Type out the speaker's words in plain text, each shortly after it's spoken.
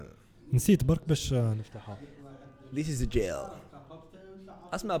نسيت برك باش نفتحها. This is a jail.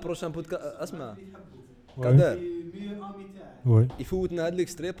 اسمع بروشان بودكاست اسمع Ouais. كادر Ouais. يفوتنا هاد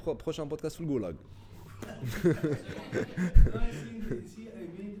ليكستري بروشان بودكاست في الجولاغ.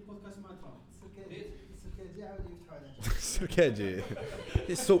 سركاجي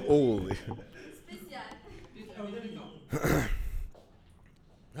he's so old.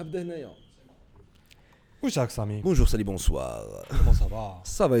 نبدا هنايا. واش راك سامي؟ Bonjour, salut, bonsoir. Comment ça va?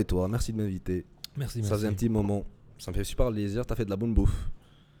 Ça va et toi? Merci de m'inviter. Merci, Ça faisait un petit moment. Ça me fait super plaisir. T'as fait de la bonne bouffe.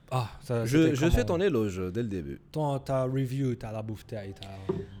 Ah, ça. Je fais ton éloge dès le début. Ta review تاع la bouffe تاعي تاع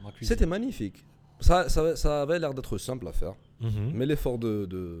ma cuisine. C'était magnifique. Ça avait l'air d'être simple à faire, mais l'effort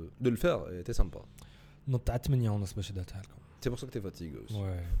de le faire était sympa. نط تاع 8 ونص باش درتها لكم. C'est pour ça que t'es fatigué aussi.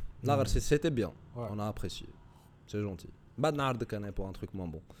 Ouais. Non, c'était bien. Ouais. On a apprécié. C'est gentil. بعد نعرضك أنا pour un truc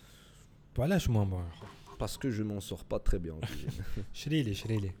moins bon. علاش moins bon? Parce que je m'en sors pas très bien en cuisine. شري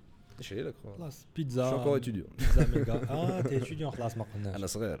لي Chez les croix. خلاص Je بيتزا. suis encore étudiant. Pizza méga. Ah, t'es étudiant خلاص ما قلناش. أنا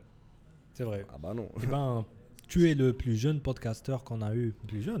صغير. C'est vrai. Ah bah non. Eh ben, tu es le plus jeune podcasteur qu'on a eu.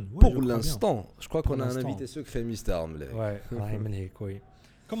 Plus jeune? Ouais, je Pour crois bien. l'instant, je crois Pour qu'on a un l'instant. invité secret mystère. Ouais, الله يمليك, oui.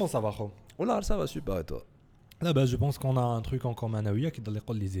 Comment ça va, Kho? Oh là, ça va super et toi? Là, ben, je pense qu'on a un truc en commun. أنا وياك يضل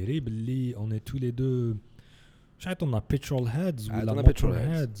يقول لي زيري باللي on est tous les deux. Je sais pas, on a petrol heads ou On la a motor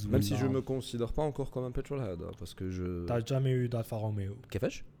petrolheads. heads. Même si je me considère pas encore comme un petrolhead, hein, parce que je. T'as jamais eu d'Alfa Romeo. Qu'est-ce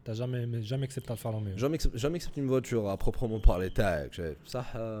que je T'as jamais accepté Alfa Romeo. jamais accepté une voiture à proprement parler. Tac, ça.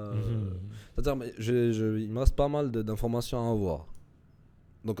 C'est-à-dire, il me reste pas mal d'informations à avoir.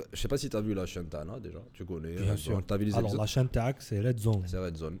 Donc, je sais pas si tu as vu la chaîne Tana déjà. Tu connais. Bien sûr. T'as vu les Alors, épisodes. la chaîne TAC, c'est Red Zone. C'est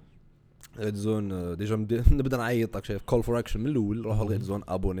Red Zone. Red Zone déjà نبدا نعيطك شايف كول فور اكشن من الاول روحوا لريد زون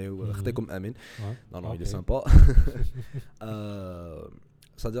ابونيو اختكم امين. Ouais. Non, il Ok. est sympa.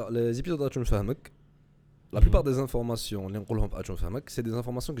 C'est-à-dire, les épisodes de Fahmek, la plupart des informations, c'est des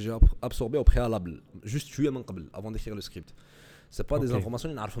informations que j'ai absorbées au préalable, juste tuées avant d'écrire le script. C'est pas des Ok. informations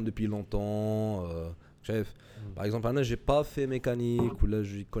que j'ai depuis longtemps. Chef. Par exemple, Anna, j'ai pas fait mécanique ou là,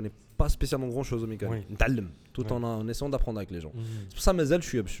 je connais pas spécialement grand chose au mécanique. Tout en essayant d'apprendre avec les gens. C'est pour ça que je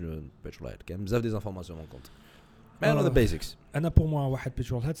suis petrolhead, quand même, j'ai des informations en compte. Mais on a the basics. أنا pour moi واحد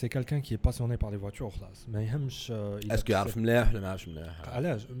petrolhead c'est quelqu'un qui est passionné par les voitures خلاص ما يهمش Est-ce qu'il يعرف مليح ولا ما يعرفش مليح؟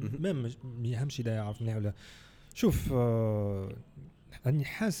 علاش ميم ما يهمش اذا يعرف مليح ولا شوف راني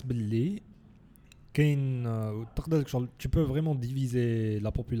حاس باللي كاين تقدر شغل tu peux vraiment diviser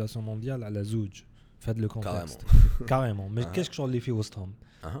la population mondiale على زوج في هذا لو كونتكست carrément mais qu'est-ce que شغل اللي فيه وسطهم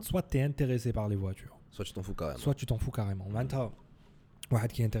soit tu es intéressé par les voitures Soit tu t'en fous carrément. soit tu t'en fous carrément معناتها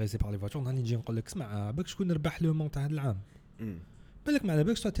واحد كي انتريسي بار لي فواتور راني نجي نقول لك اسمع باك شكون ربح لو مون تاع هذا العام بالك ما على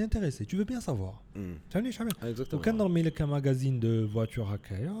بالكش تي انتريسي tu veux bien savoir فهمني شحال وكان نرمي لك ماغازين دو فواتور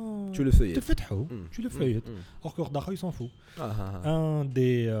هكايا tu le feuillettes تفتحو tu le feuillettes اور كو داخل يسون فو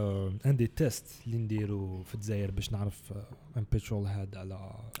ان دي تيست اللي نديرو في الجزائر باش نعرف ان بيترول هاد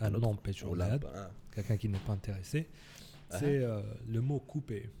على ان نون بيترول هاد quelqu'un qui n'est pas intéressé c'est le mot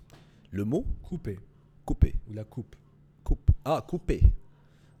coupé le mot coupé ou la coupe coupé.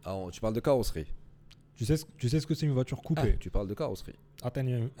 Ah, tu parles de carrosserie. Tu sais ce que c'est une voiture coupée. Tu parles de carrosserie. Attends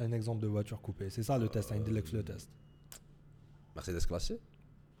un exemple de voiture coupée. C'est ça le test, un le test. Mercedes classée.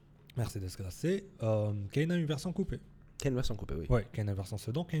 Mercedes classée. Qu'il y a une version coupée. Qu'il y a une version coupée, oui. Ouais, qu'il y a une version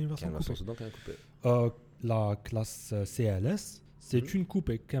sedan, qu'il y a une version coupée. La classe CLS, c'est une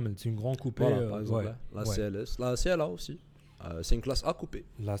coupée. C'est une grande coupée. Voilà, par exemple, la CLS. La CLA aussi. C'est une classe A coupée.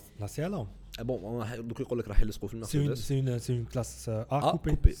 La CLA. Ah bon, donc il y a le Mercedes. C'est une classe A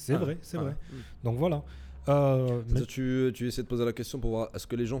coupée. C'est vrai. Donc voilà. Tu essaies de poser la question pour voir est-ce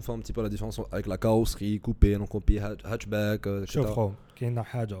que les gens font un petit peu la différence avec la carrosserie coupée, non coupée, hatchback, etc. شوف خو كاينه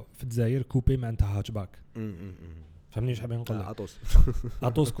حاجه في الجزائر كوبي معناتها هاتشباك فهمني شحال نقول لك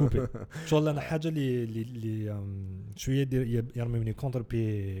اطوس كوبي شغل انا حاجه اللي شويه يرميوني كونتر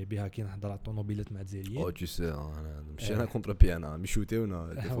بي بها كي نهضر على الطوموبيلات مع الجزائريين او تو سي انا مشينا كونتر بي انا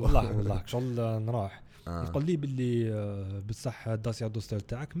مشوتيونا والله شغل نروح يقول لي باللي بصح داسيا دوستر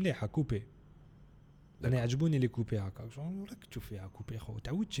تاعك مليحه كوبي انا يعجبوني لي كوبي هكا شغل راك تشوف فيها كوبي خو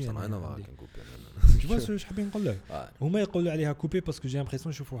تعودت شي انا معاك كوبي tu vois واش حابين نقول لك هما يقولوا عليها كوبي باسكو جي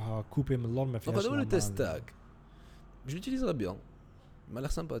امبريسيون يشوفوها كوبي من اللور ما فيهاش هذا هو التيست تاعك je l'utiliserai bien il m'a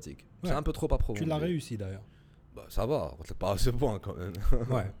l'air sympathique c'est un peu trop approfondi tu l'as réussi d'ailleurs bah ça va on te pas à ce point quand même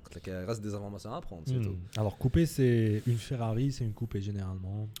ouais il reste des informations à apprendre c'est tout alors coupé c'est une Ferrari c'est une coupé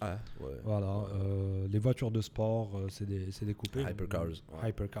généralement ouais voilà les voitures de sport c'est des coupés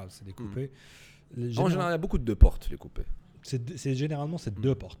hypercars c'est des coupés en général il y a beaucoup de deux portes les coupés c'est généralement c'est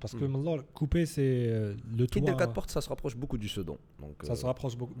deux portes parce que coupé c'est le toit. Quitte de 4 portes ça se rapproche beaucoup du sedan donc ça se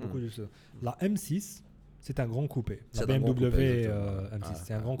rapproche beaucoup du sedan. La M6 C'est un grand coupé. La C'est un grand BMW coupé, M6,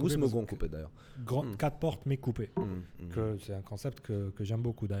 c'est un grand coupé. Ou grand coupé d'ailleurs. 4 portes mais coupé. C'est un concept que j'aime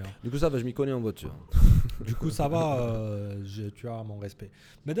beaucoup d'ailleurs. Du coup, ça va, je m'y connais en voiture. Du coup, ça va, tu as mon respect.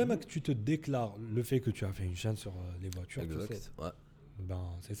 Madame, que tu te déclares le fait que tu as fait une chaîne sur les voitures, Exact. tu sais, Ouais. ben,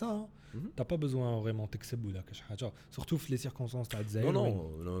 c'est ça. Hein. T'as pas besoin vraiment de ou là, surtout les circonstances.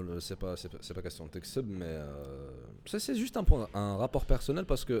 Non, c'est pas question de texte, mais ça c'est juste un rapport personnel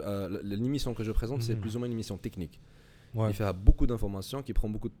parce que l'émission que je présente, c'est plus ou moins une émission technique. Il fait beaucoup d'informations qui prend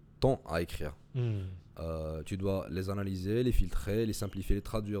beaucoup de temps à écrire. Tu dois les analyser, les filtrer, les simplifier, les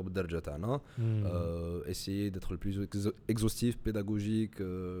traduire essayer d'être le plus exhaustif, pédagogique,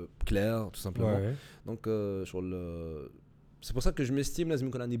 clair, tout simplement. Donc c'est pour ça que je m'estime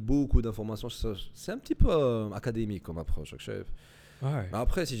lazim qu'on a beaucoup d'informations. C'est un petit peu académique comme approche, chef. Mais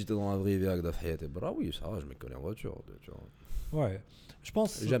après, si j'étais dans la vraie vie avec Dafayette et Bra, oui, ça va, je me connais en voiture. Tu vois. Ouais, je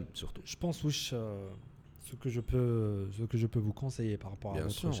pense. J'aime surtout. Je pense ce que je peux vous conseiller par rapport à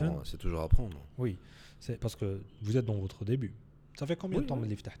votre chaîne. C'est toujours à apprendre. Oui, c'est parce que vous êtes dans votre début. Ça fait combien de temps que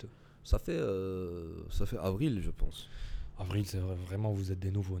vous êtes ça fait avril, je pense. Avril, c'est vraiment vous êtes des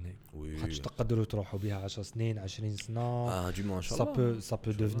nouveaux-nés. Oui. Ça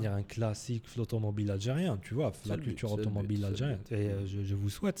peut devenir un classique de l'automobile algérien, tu vois, la culture automobile algérienne. Et je vous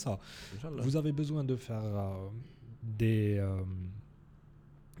souhaite ça. Vous avez besoin de faire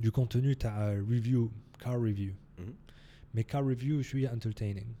du contenu review, car review. Mais car review, je suis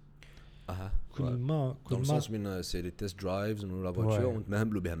entertaining. Dans le sens où c'est les test drives, nous la voiture, on met un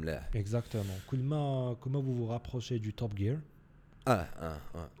bleu bien mleh. Exactement. Comment vous vous rapprochez du Top Gear?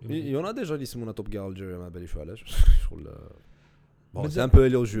 Il y en a déjà qui sont Top Gear Algérie, ma belle bon, c'est un peu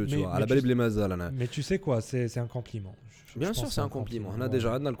élogieux, tu vois. À la belle les mazal. Mais tu sais quoi, c'est un compliment. Bien sûr, c'est un compliment. On a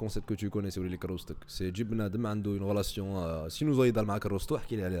déjà le concept que tu connais sur les carrosses. C'est Jibna Dem ando une relation. Si nous aurions dans le carrosse,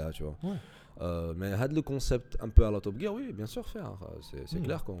 qu'il est allé, tu vois. Mais le concept un peu à la Top Gear, oui, bien sûr, faire. C'est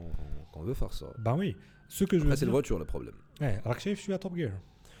clair qu'on veut faire ça. Ben oui. Ce que je veux c'est la voiture le problème. Rakchef, je suis à Top Gear.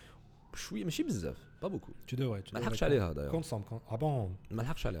 Je suis, mais je suis bizarre, pas beaucoup. Tu devrais. ما لحقش عليها d'ailleurs. Consomme. Ah bon. ما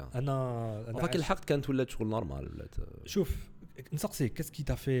لحقش عليها. أنا enfin كل حق كانت ولات شغل نورمال ولات. شوف نسقسي qu'est-ce qui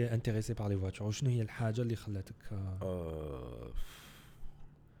t'a fait intéresser par les voitures وشنو هي الحاجة اللي خلاتك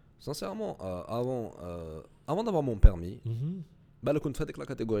sincèrement avant d'avoir mon permis bah كنت في هذيك la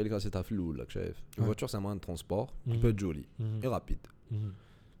catégorie اللي كاسيتها في الاول راك شايف. Une voiture c'est un moyen de transport qui peut être joli et rapide.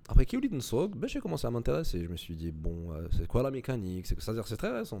 Après qui وليت نسوق باش j'ai commencé à m'intéresser, je me suis dit bon c'est quoi la mécanique, c'est-à-dire c'est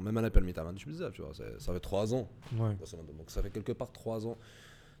très récent, même à la permis t'as tu bizarre, tu vois, ça fait 3 ans. Donc ça fait quelque part 3 ans.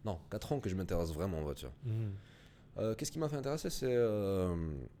 Non, 4 ans que je m'intéresse vraiment en voiture. Qu'est-ce qui m'a fait intéresser, c'est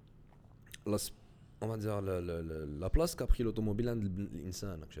on va dire la place qu'a pris l'automobile عند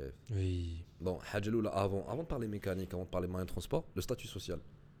الانسان, شايف. Oui. Bon, حاجه الاولى avant de parler mécanique, avant de parler moyens de transport, le statut social.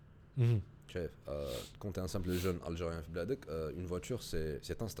 Quand tu es un simple jeune algérien, une voiture,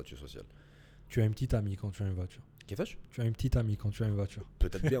 c'est un statut social. Tu as une petite amie quand tu as une voiture. Qu'est-ce que tu as une petite amie quand tu as une voiture.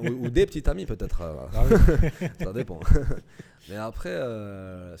 Peut-être bien, ou des petites amies peut-être. Ça dépend. Mais après,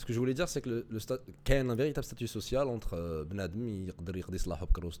 ce que je voulais dire, c'est que qu'il y a un véritable statut social entre Benadem, il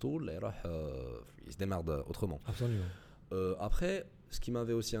se démerde autrement. Absolument. Après, ce qui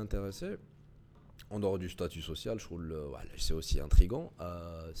m'avait aussi intéressé, en dehors du statut social, je trouve c'est aussi intriguant,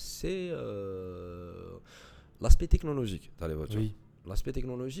 c'est l'aspect technologique dans les voitures. Oui. L'aspect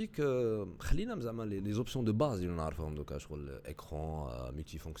technologique, les options de base, je trouve l'écran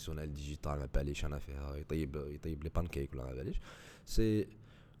multifonctionnel, digital, les pancakes,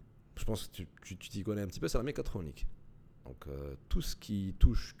 je pense que tu t'y connais un petit peu, c'est la mécatronique. Donc tout ce qui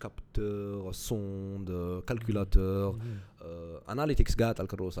touche capteur, sonde, calculateur, analytics gâte al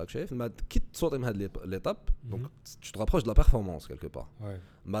carrosse chef, mais quitte sauter l'étape, donc tu te rapproches de la performance quelque part.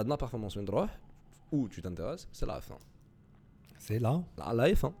 Mais la performance où tu t'intéresses, c'est la F1. C'est là. La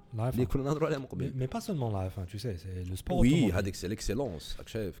F1. Mais pas seulement la F1, tu sais, c'est le sport. Oui, c'est l'excellence.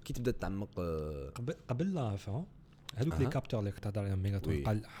 Qui te dit قبل la F1 هذوك les capteurs اللي كتهضر عليهم ميغاترون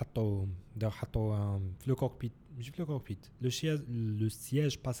قال حطوا في لو كوكبيت ماشي في لو كوكبيت لو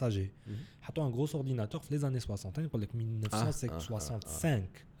siège passager حطوا un gros ordinateur في les années 60 يقول لك 1965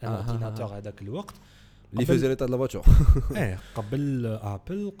 un ordinateur هذاك الوقت اللي faisait l'état de la voiture. قبل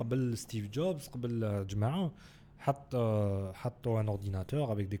ابل قبل ستيف جوبز قبل جماعه حطوا un ordinateur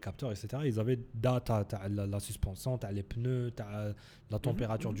avec des capteurs, etc. Ils avaient data, la suspension, les pneus, la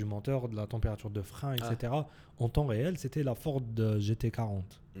température du moteur, de la température de frein, etc. En temps réel, c'était la Ford GT40,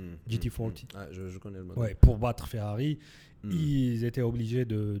 GT40. Je connais le modèle. Ouais, pour battre Ferrari, ils étaient obligés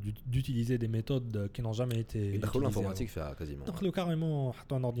d'utiliser des méthodes qui n'ont jamais été utilisées. L'informatique fait quasiment. Donc carrément,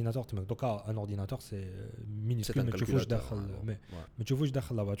 un ordinateur. Donc un ordinateur, c'est minuscule, mais tu vois, je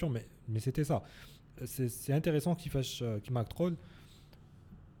dakhal la voiture, mais c'était ça. c'est intéressant qu'il fasse qui marque troll.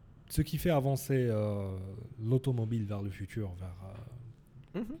 Ce qui fait avancer l'automobile vers le futur,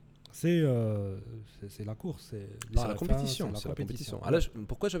 c'est la course, c'est la compétition. C'est la compétition. Alors,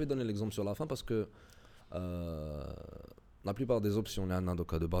 pourquoi j'avais donné l'exemple sur la fin? Parce que la plupart des options, on a un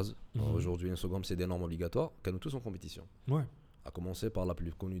cas de base. Aujourd'hui, Instagram, c'est des normes obligatoires. Quand nous tous en compétition. Ouais. À commencer par la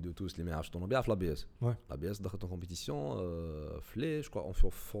plus connue de tous, les meilleurs acheteurs, l'ABS. Ouais. L'ABS, dans en compétition, je crois, on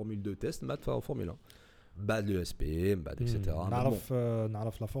fait Formule 2 test, mais en Formule 1. بعد le SP بعد etc.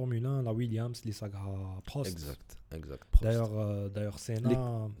 نعرف la Formule 1 la Williams اللي ساقها Prost. Exact. D'ailleurs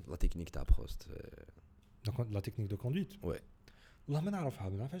Senna la technique تاع Prost. Donc la technique de conduite. Ouais. والله ما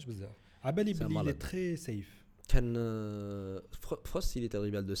نعرفش بزاف. عبالي بلي il est très safe. كان Prost il était le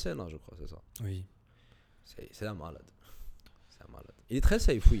rival de Senna je crois, c'est ça. Oui. C'est un malade. Il est très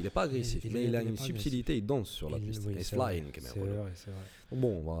safe, oui, il n'est pas agressif, mais il a une subtilité, il danse sur la piste. Il se flying, c'est vrai.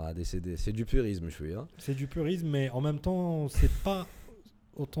 Bon, c'est du purisme, je suis. Hein. C'est du purisme, mais en même temps, c'est pas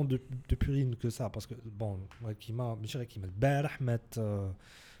autant de purisme que ça. Parce que, bon, qui m'a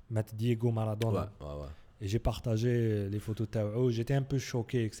mettre Diego Maradona. Ouais. Et j'ai partagé les photos de Tao, j'étais un peu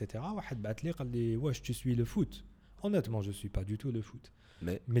choqué, etc. Ouais, tu suis le foot. Honnêtement, je suis pas du tout le foot.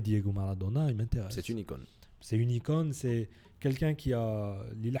 Mais Diego Maradona, il m'intéresse. C'est une icône. C'est une icône, c'est quelqu'un qui a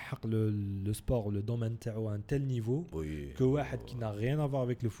le sport, le domaine à un tel niveau que واحد qui n'a rien à voir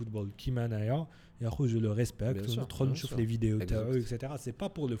avec le football, qui m'anaya, et après je le respecte, je fais les vidéos, etc. C'est pas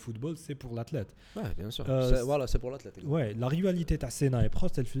pour le football, c'est pour l'athlète. Ouais, bien sûr. Voilà, c'est pour l'athlète. Ouais, la rivalité de Senna et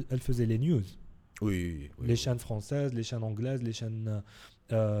Prost, elle faisait les news. Oui. Les chaînes françaises, les chaînes anglaises, les chaînes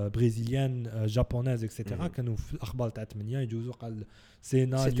brésiliennes, japonaises, etc. كانوا في الأخبار تاع 8 يجوزوا قال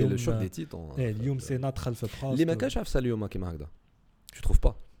سينا C'était le choc des titres. اليوم سينا دخل في بروست. اللي ما كانش عارف اليوم كيما هكذا. Tu trouves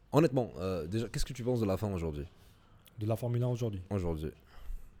pas? Honnêtement, déjà, qu'est-ce que tu penses de la fin aujourd'hui? De la Formule 1 aujourd'hui? Aujourd'hui.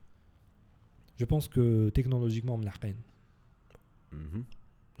 Je pense que technologiquement ملاحقين.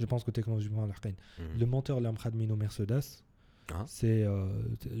 Je pense que technologiquement ملاحقين. Le moteur اللي مخدمينه Mercedes, c'est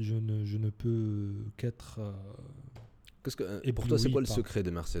je ne peux qu'être et pour toi, c'est quoi le secret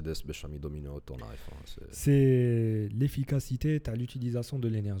de Mercedes Béchami dominer autant la F1? C'est l'efficacité à l'utilisation de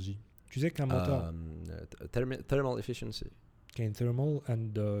l'énergie. Tu sais qu'un moteur thermal efficiency. Thermal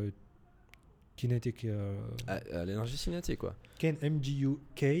and kinetic. L'énergie cinétique quoi.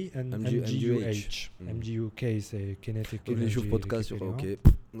 MGUK and MGUH. MGUK c'est kinetic. اللي يشوف بودكاست sur OK.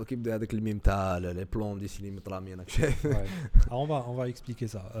 Donc il avec le même tas les plombs des cylindres là مينك شايف. On va expliquer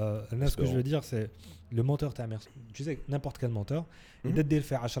ça. Ce que je veux dire c'est le moteur تاع tu sais n'importe quel moteur il doit دير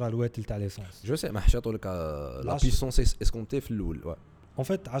فيه 10 الوات تاع l'essence. Je sais ما حشاطوا لك la puissance escomptée في الأول. Ouais. En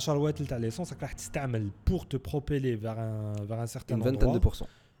fait 10 الوات تاع l'essence راح تستعمل pour te propeller vers un certain endroit. Une vingtaine de pourcents.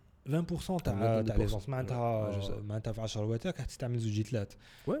 20% تاع ليسونس معناتها في 10 واتات راح تستعمل زوج ليتلات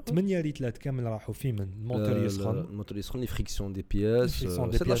 8 ليتلات كامل راحوا في من الموتور يسخن les frictions des pièces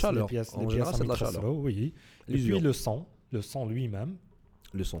c'est de la chaleur en général c'est de la chaleur oui et puis le son lui-même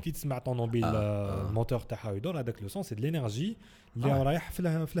le son كي تسمع طوموبيل الموتور تاعها يدور هذاك لو سون سي دو لينيرجي اللي رايح في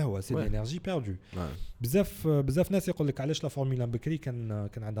الهواء سي لينيرجي بيردو بزاف ناس يقول لك علاش لا فورمولا 1 بكري كان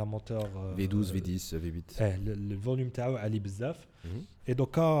عندها موتور V12 V10 V8 الفوليوم تاعو عالي بزاف et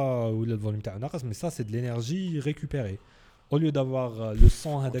دوكا ولا الفوليوم تاعو ناقص mais ça c'est de l'énergie récupérée au lieu d'avoir le son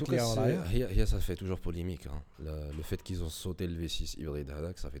هذاك اللي رايح ça fait toujours polémique hein. Le fait qu'ils ont sauté le V6 hybride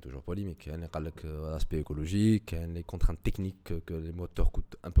هذاك ça fait toujours polémique يعني قال لك l'aspect écologique les contraintes techniques que les moteurs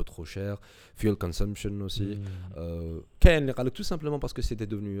coûtent un peu trop cher fuel consumption aussi كاين اللي قال لك tout simplement parce que c'était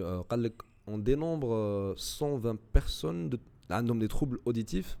devenu قال لك on dénombre 120 personnes عندهم des troubles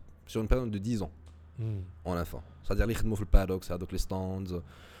auditifs sur une période de 10 ans en enfant c'est-à-dire اللي يخدموا في البادوكس هذوك les stands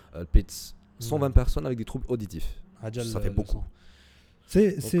pits 120 personnes avec des troubles auditifs. Ça fait beaucoup.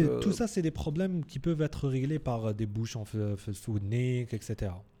 Tout ça, c'est des problèmes qui peuvent être réglés par des bouches en feu de nez, etc.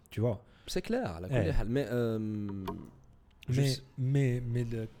 Tu vois. C'est clair. Mais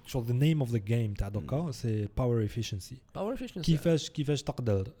the name of the game, c'est power efficiency. Power efficiency. كيفاش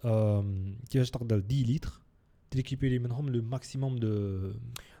تقدر 10 litres تريكيبيري منهم le maximum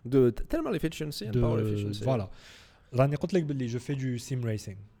de thermal efficiency and power efficiency. Voilà. راني قلت لك باللي je fais du sim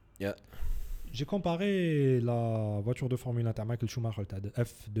racing. Yeah. J'ai comparé la voiture de Formule 1 de Michael Schumacher de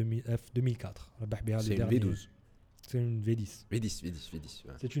F2004. C'est une V12. C'est une V10. V10.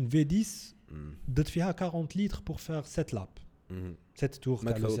 Ouais. C'est une V10 de faire 40 litres pour faire 7 laps. 7 tours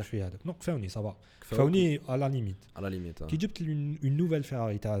dans le circuit. Donc, Fauni, ça va. Fauni à la limite. À la limite. Qui dit une nouvelle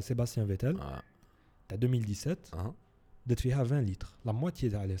Ferrari, tu as Sébastien Vettel, tu as 2017, de faire 20 litres, la moitié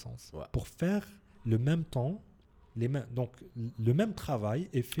de l'essence, pour faire le même temps Donc le même travail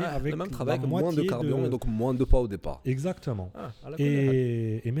est fait avec le même travail, la avec moins de moitié carburant et donc moins de poids au départ. Exactement.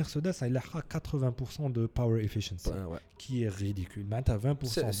 Et Mercedes a 80% de power efficiency, qui est ridicule. Mais tu as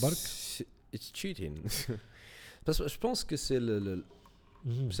 20% barque. It's cheating. Parce que je pense que c'est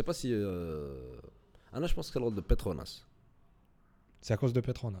je sais pas si je pense que c'est le rôle de Petronas. C'est à cause de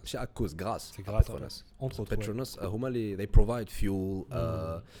Petronas. C'est à cause, grâce à Petronas. Entre autres. Petronas, they provide fuel,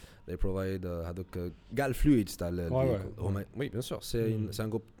 they provide gal fluids. Oui, bien sûr. C'est un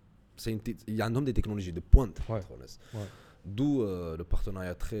groupe. Il y a un nombre de technologies de pointe. Petronas. D'où le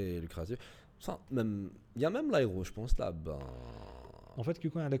partenariat très lucratif. Il y a même l'aéro, je pense là. En fait,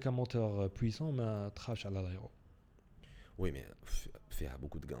 quand avec un moteur puissant, mais trash à l'aéro. Oui, mais fait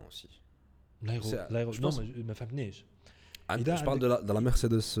beaucoup de gains aussi. L'aéro, non, mais me fait neige. Je parle de la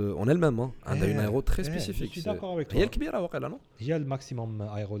Mercedes en elle-même. Elle a une aéro très spécifique. Je suis d'accord avec toi. Il y a le kibira, non? Il y a le maximum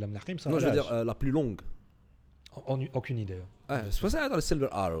aéro. Non, je veux dire la plus longue. Aucune idée. C'est pour ça dans le Silver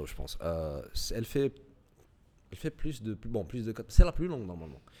Arrow, je pense. Elle fait plus de. C'est la plus longue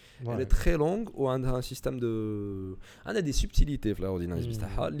normalement. Ouais. Elle est très longue ou on a un système de. On a des subtilités dans l'aérodynamisme.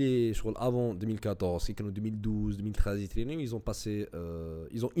 Les choses avant 2014, 2012, 2013, ils ont passé.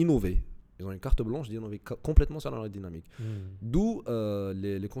 Ils ont innové. Ils ont une carte blanche d'innover complètement sur l'aérodynamique. D'où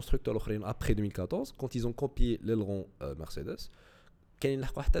les constructeurs après 2014, quand ils ont copié l'aileron Mercedes, qu'ils n'ont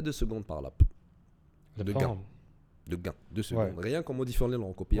pas 2 secondes par lap. De gain. 2 secondes. Ouais. Rien qu'en modifiant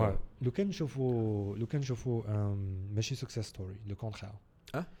l'aileron, copier. Ouais. Le cas نشوفوا ماشي success story, le contraire.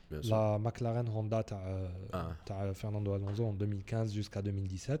 Bien sûr. La McLaren Honda t'as Fernando Alonso en 2015 jusqu'à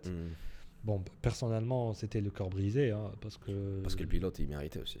 2017. Bon, personnellement, c'était le cœur brisé, parce que le pilote, il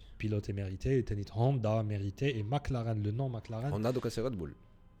méritait aussi. Pilote méritait, Honda méritait, et McLaren, le nom McLaren. Honda donc c'est Red Bull.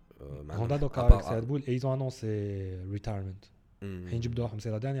 Honda donc c'est Red Bull, et ils ont annoncé retirement.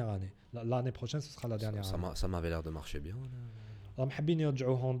 C'est la dernière année. L'année prochaine, ce sera la dernière année. Ça m'avait l'air de marcher bien. On a bien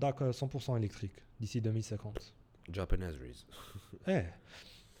يرجعوا Honda 100% électrique d'ici 2050. Japanese race.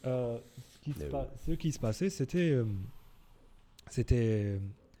 Ce qui se passait, c'était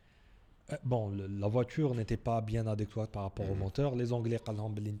bon, la voiture n'était pas bien adéquate par rapport au moteur. Les Anglais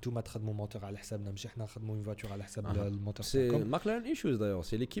قالهم بلي نتوما تخدموا moteur على حسابنا ماشي حنا نخدموا une voiture على حساب الموتور. C'est McLaren issues d'ailleurs,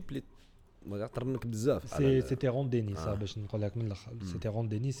 c'est l'équipe c'était Ron Dennis, باش نقول لك من الاخر. C'était Ron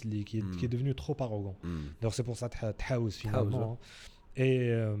Dennis qui est devenu trop arrogant. Donc c'est pour ça تحاوز finalement.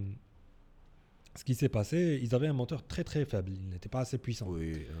 Et ce qui s'est passé, ils avaient un moteur très très faible, il n'était pas assez puissant.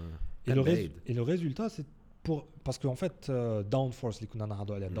 Oui. Et le résultat, c'est parce qu'en fait downforce اللي كنا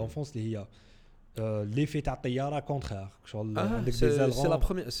نهضروا عليه downforce اللي هي l'effet تاع الطياره contraire.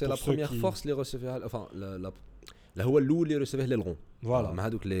 C'est la première force les recevoir, enfin là هو الاول اللي ريسيفيه للغون فوالا مع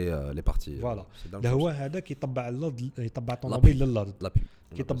هذوك لي بارتي فوالا هو هذاك يطبع الارض يطبع الطوموبيل للارض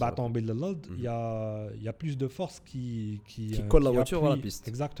كي يطبع الطوموبيل للارض il y a plus de force qui colle la voiture à la piste.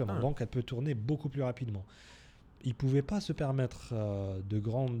 Exactement. Donc elle peut tourner beaucoup plus rapidement. Ils pouvaient pas se permettre de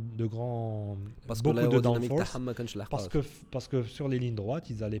grands beaucoup de downforce parce que sur les lignes droites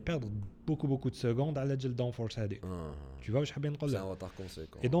ils allaient perdre beaucoup de secondes à l'aide de downforce هذيك. Tu vois واش حابين نقول لك.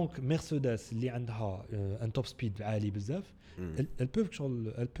 Et donc Mercedes اللي عندها un top speed عالي بزاف elle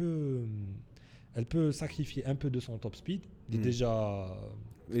peut sacrifier un peu de son top speed déjà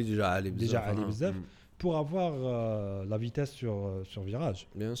عالي بزاف pour avoir la vitesse sur virage.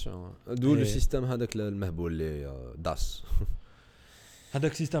 Bien sûr. D'où le système هذاك المهبول اللي DAS.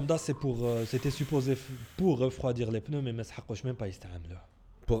 هذاك système DAS c'était supposé pour refroidir les pneus mais ما سحقوش même pas يستعملوه.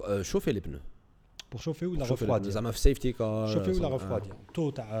 Pour chauffer les pneus. Pour chauffer ou la refroidir. زعما في safety car. chauffer ou la refroidir. تو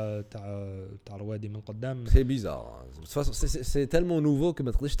تاع الروادي من قدام. C'est bizarre. De toute façon c'est tellement nouveau que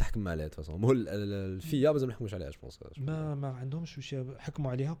ما تقدرش تحكم عليه de toute façon. هو الفيا مازال ما يحكموش عليها je pense. ما عندهمش واش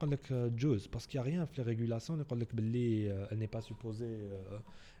حكموا عليها قال لك جوز parce qu'il y a rien في les régulations يقول لك باللي elle n'est pas supposée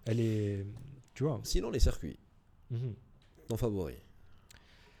elle est tu vois. Sinon les circuits. Ton favori.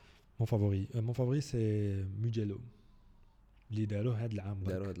 Mon favori c'est Mugello. اللي داروا هذا العام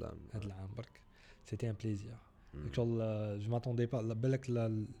برك. C'était un plaisir. Je m'attendais pas.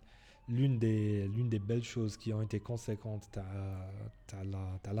 L'une des belles choses qui ont été conséquentes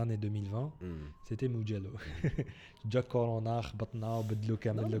à l'année 2020, c'était Mugello. Jack Corona, خبطنا بدلوا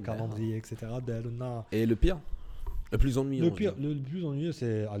كامل le calendrier, etc. Et le pire, le plus ennuyeux. Le plus ennuyeux,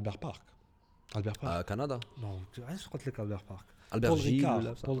 c'est Albert Park. À Canada. Non, je قلت لك Albert Park.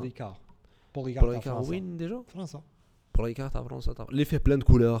 Paul Ricard. Win déjà. France. Paul Ricard à France. L'effet plein de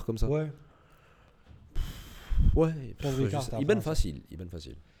couleurs comme ça. Ouais, il est facile.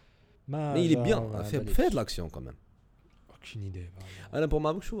 Mais il est bien, fait de l'action quand même. Aucune idée. Alors pour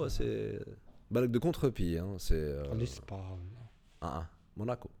moi, c'est balle de contre-pied. C'est pas...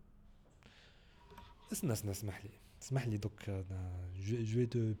 Monaco. اسمح لي دوك جو vais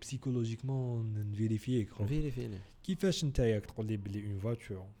te psychologiquement نفيريفيك فيني كيفاش انت ياك تقول لي بلي اون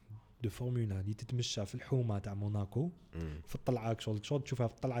فواتور دو فورمولا اللي تتمشى في الحومه تاع موناكو في الطلعه شغل تشوفها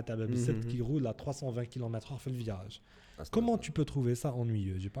في الطلعه تاع باب السد كي يغول à 320 km/h في الفيراج. Comment tu peux trouver ça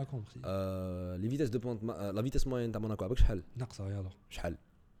ennuyeux? J'ai pas compris. Les vitesses de pointe, la vitesse moyenne تاع موناكو عباك شحال؟ ناقصه يلا شحال؟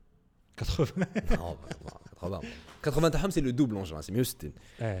 80. Non, 80. 80 تاعهم c'est le double en général, c'est 160.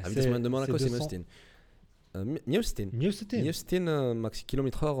 La vitesse moyenne de Monaco c'est 160. 160 maxi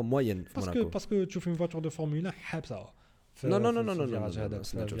kilomètre heure moyenne في موناكو. Parce que tu fais une voiture de Formule 1 حابسه. Non.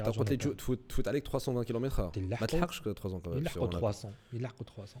 قلت لي تفوت عليك 320 km/h. ما تلحقش 300 km/h. يلحقوا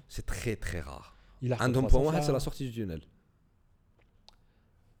 300. C'est très rare. عندهم point واحد c'est la sortie du tunnel.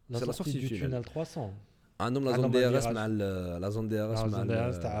 C'est la sortie du tunnel 300. عندهم لا زون دي ار اس مع لا زون دي ار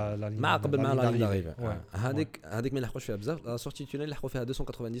اس مع قبل مع لا لين داريفي. هذيك ما يلحقوش فيها بزاف. لا سورتي تونيل يلحقوا فيها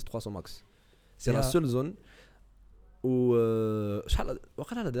 290 300 ماكس. سي لا سول زون و شحال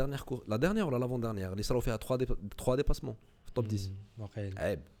وقيلا لا ديرنيير ولا لافون ديرنيير اللي صراو فيها 3 ديباسمون في التوب 10. وقيلا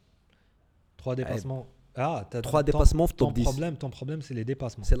عيب 3 ديباسمون. 3 dépassements في top 10. Ton problème c'est les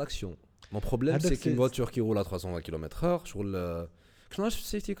dépassements. C'est l'action. Mon problème c'est qu'une voiture qui roule à 320 km/h sur le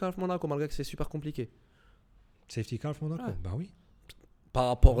safety car Monaco malgré que c'est super compliqué. Safety car Monaco. Bah oui. Par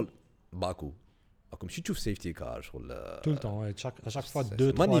rapport Bakou. Comme si tu trouves safety car sur le tout le temps, à chaque fois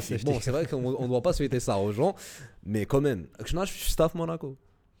 2 3 magnifique. Bon, c'est vrai qu'on doit pas souhaiter ça aux gens, mais quand même, je suis staff Monaco.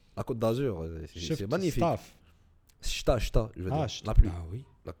 La Côte d'Azur, c'est magnifique. Staff. Je veux dire la pluie. Ah oui.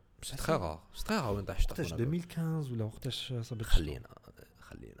 C'est très rare. C'est très rare وين تحت وقتاش 2015 ولا وقتاش صابت خلينا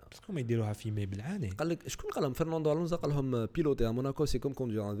باسكو ما يديروها في مي بالعاني. قال لك شكون قال لهم فرناندو الونزو قال لهم بيلوتي à Monaco c'est comme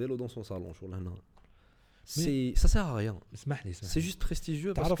conduire un vélo dans son salon شغل هنا. C'est ça sert à rien. اسمح لي C'est juste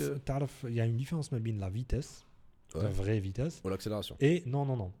prestigieux parce que تعرف il y a une différence ما بين la vitesse, la vraie vitesse ou l'accélération. Et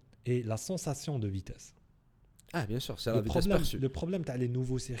non et la sensation de vitesse. Ah bien sûr, c'est la vitesse perçue. Le problème t'as les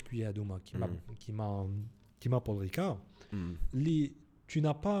nouveaux circuits à Douma qui m'a Paul Ricard. Tu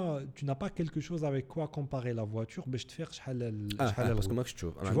n'as pas quelque chose avec quoi comparer la voiture باش تفيق شحال parce que ماكش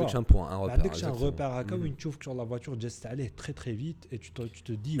تشوف. عندكش un point, un repère. عندكش un repère هكا وين تشوف que la voiture جست عليه très très vite et tu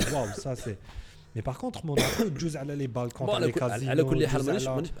te dis waouh ça c'est. Mais par contre Monaco تجوز على les balcons على les casinos. على كل حال مانيش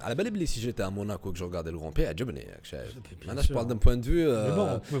على بالي بلي سي جيتي à Monaco que je regardais le Grand Prix عجبني ياك شايف. انا je parle d'un point de vue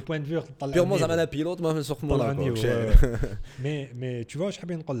mais point de vue purement زعما انا بيلوت ما نسوق Monaco. mais tu vois je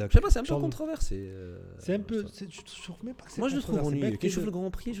حاب نقول لك je sais pas c'est un peu controversé. C'est un peu je trouve même pas que c'est. Moi je le trouve ennuyeux. كي نشوف le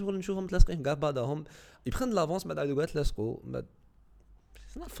Grand Prix شغل نشوفهم متلاصقين كاع بعضهم ils prennent de l'avance بعد يقعدوا يتلاصقوا.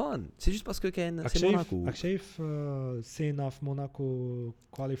 C'est not fun. C'est juste parce que كاين c'est Monaco. راك شايف سينا في موناكو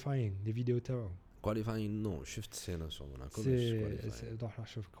كواليفاينغ لي فيديو تاعو. Qualifying non, shift سينا sur Monaco. روح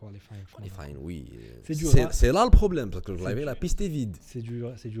شوف كواليفاينغ. Qualifying oui. C'est là le problème parce que la piste est vide.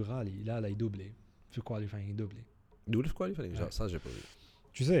 C'est du rallye. Là il doublé. Le qualifying est doublé. Double qualifying, ça j'ai pas vu.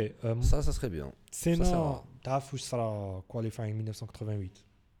 Tu sais ça serait bien. سينا تعرف واش صرا كواليفاينغ 1988.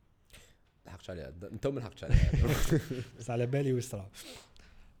 حقت عليها انت ما حقتش عليها. بس على بالي واش صرا.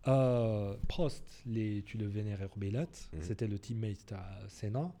 Prost, tu le vénérais Roubilat, c'était le teammate de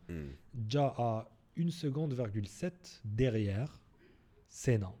Senna, déjà à 1,7 seconde derrière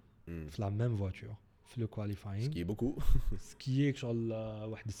Senna, la même voiture, le qualifying. Ce qui est beaucoup. Ce qui est genre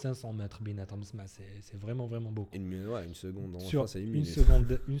 500 mètres, c'est vraiment beaucoup. Une seconde, sur c'est une minute.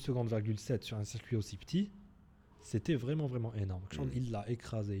 1,7 sur un circuit aussi petit, c'était vraiment énorme. Il l'a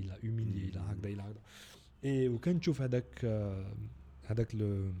écrasé, il l'a humilié, il a et quand tu fais avec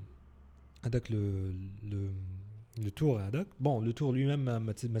le tour هذاك bon le tour lui-même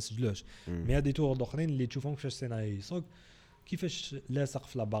ما سجلوش mais il y a des tours اخرين اللي تشوفهم كيفاش سينا يسوق كيفاش لاصق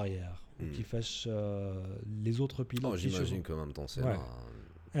في لا باريير وكيفاش les autres pilotes j'imagine que même temps c'est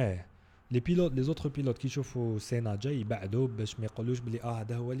les autres pilotes qui يشوفوا سينا جاي يبعدوا باش ما يقولوش بلي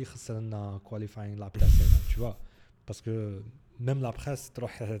هذا هو اللي خسر لنا كواليفاينغ لا بلاص tu vois parce que même la presse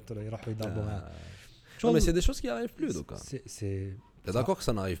يروحوا يضربوا معاه. Non mais c'est des choses qui arrivent plus donc. T'es d'accord que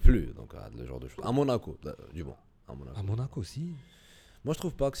ça n'arrive plus, donc le genre de choses. À Monaco, du bon. À Monaco aussi. Moi, je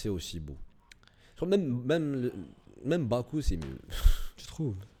trouve pas que c'est aussi beau. Même Bakou, c'est mieux. Tu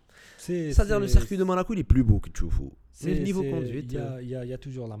trouves? C'est-à-dire le circuit de Monaco, il est plus beau que Tchoufou. C'est le niveau conduite. Il y a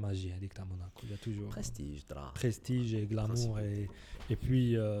toujours la magie avec ta Monaco. Il y a toujours prestige et glamour et puis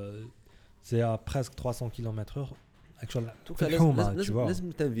c'est à presque 300 km/h.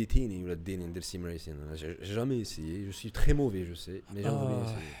 لازم تنفيتيني ولا تديني ندير سيم ريسين. j'ai jamais essayé, je suis très mauvais je sais mais j'aimerais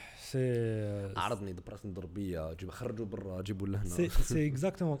essayer. C'est عرضني دبراسني ضربيه جيب خرجوا برا جيبوا لهنا. C'est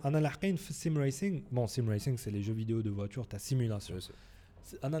exactement انا لاحقين في السيم ريسينغ. Bon sim racing c'est les jeux vidéo de voiture ta simulation.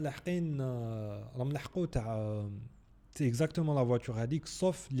 انا لاحقين راهم لحقوا تاع c'est exactement la voiture هذيك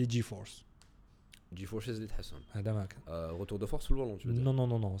sauf les G-Force. جي فورسز اللي تحسهم هذا ما كان روتور دو فورس في الفولون نو نو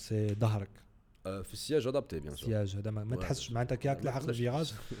نو نو سي ظهرك في السياج ادابتي بيان سور السياج هذا ما تحسش معناتها كي راك لاحق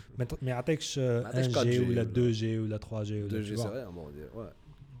الفيراج ما يعطيكش يعطيكش 1 4G جي ولا ولا 2 جي ولا 3 جي ولا 2 جي tu سي vois. ريان بون ouais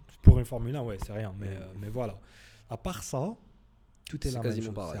Pour une Formule 1 ouais c'est rien mais voilà à part ça tout est c'est la même quasiment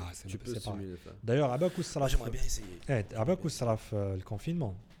chose pareil c'est tu peux pareil. simuler ça D'ailleurs عباك واش صرا j'aimerais bien essayer عباك واش صرا في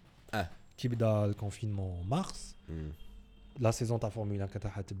الكونفينمون كي بدا الكونفينمون مارس la saison ta Formule 1 كانت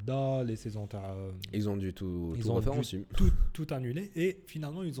حتبدا les saisons تاع ils ont dû tout ils ont refaire en dû sim tout annulé et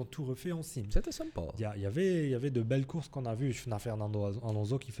finalement ils ont tout refait en sim. c'était sympa Il y avait de belles courses qu'on a vues. Je Fernando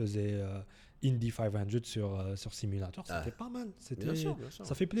Alonso qui faisait Indy 500 sur simulateur. C'était pas mal. C'était, bien sûr.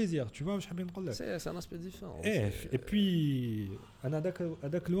 ça fait plaisir. Tu vois, je sais bien de quoi. C'est un aspect différent. Et puis,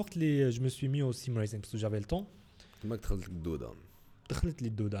 avec le temps, je me suis mis au sim racing parce que j'avais le temps. ما دخلت الدودان دخلت لي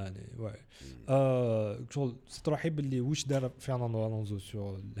الدوداني واي شغل ستروحي باللي واش دار فرناندو الونزو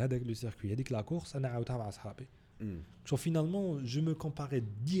سور هذاك لو سيركوي هذيك لا كورس انا عاودتها مع صحابي شو فينالمون جو مو كومباري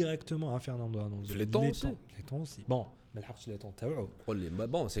ديريكتومون ا فرناندو الونزو لي طون اوسي بون ما لحقتش لي طون تاعو قول لي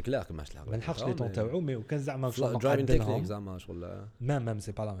بون سي كلير كو ما لحقش لي طون تاعو مي وكان زعما درايفين تكنيك زعما شغل ميم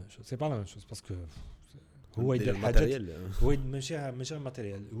سي با لا ميم شوز سي با لا ميم شوز باسكو هو يدير حاجات هو ماشي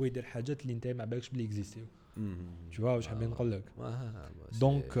ماتيريال هو يدير حاجات اللي انت ما بالكش بلي اكزيستيو tu vois واش حابين نقول لك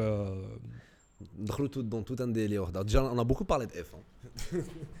donc دخلوا tout un délire déjà on a beaucoup parlé de F1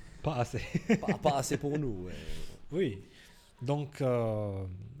 pas assez pas assez pour nous oui donc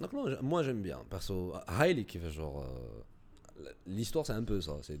non moi j'aime bien perso Hailey qui fait genre l'histoire c'est un peu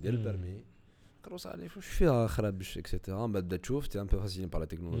ça c'est dès le permis كروس عليه واش فيها خرابش اكسيتيرا من بعد تشوف تي ان بو فاسيني بار لا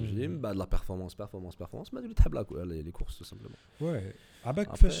تكنولوجي من بعد لا بيرفورمانس ما تولي تحب لي كورس تو سامبلومون وي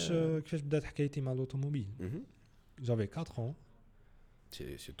عباك كيفاش بدات حكايتي مع الاوتوموبيل جافي 4 ans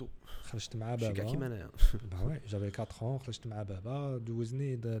سي تو خرجت مع بابا شي كيما انايا وي جافي 4 ans خرجت مع بابا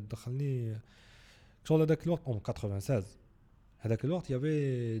دوزني دخلني شغل هذاك الوقت 96 هذاك الوقت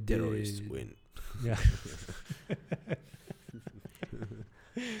يافي تيروريست وين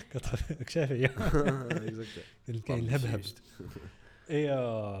كشافي كاين الهبهب اي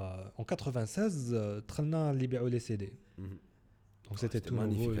en 96 دخلنا اللي يبيعوا لي سي دي دونك سيتي تو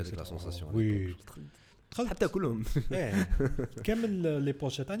مانيفيك هذيك لا سونساسيون وي حتى كلهم كامل لي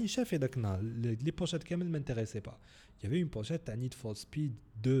بوشيت راني شافي داك النهار لي بوشيت كامل ما انتريسي با يافي اون بوشيت تاع نيد فور سبيد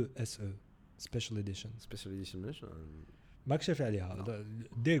 2 اس او سبيشال اديشن ماك شافي عليها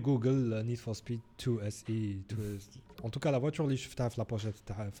دير جوجل نيد فور سبيد 2 اس اي en tout cas la voiture اللي شفتها في لا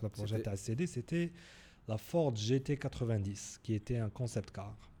بوشيت تاع السي دي c'était la Ford GT 90 qui était un concept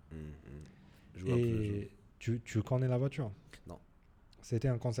car et tu connais la voiture? Non. C'était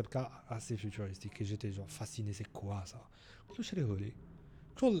un concept car assez futuristique et j'étais genre fasciné, c'est quoi ça? Je suis rigolé.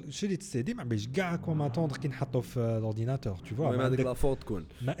 شريت السي دي ما باش كاع كوم اتوندر كي نحطو في الاورديناتور tu vois ما عندك لا فورد تكون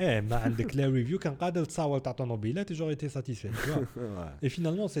ما عندك لا ريفيو كان قادر تصاور تاع طوموبيلات et j'aurais été satisfait tu vois et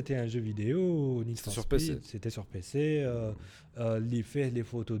finalement c'était un jeu vidéo sur PC c'était sur PC les faits les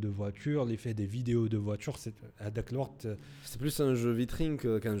photos de voitures les faits des vidéos de voitures c'est هذاك الوقت c'est plus un jeu vitrine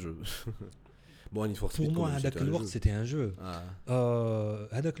qu'un jeu bon Need for Speed pour moi هذاك الوقت c'était un jeu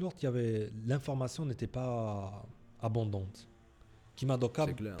هذاك الوقت il y avait l'information n'était pas abondante كيما دوكا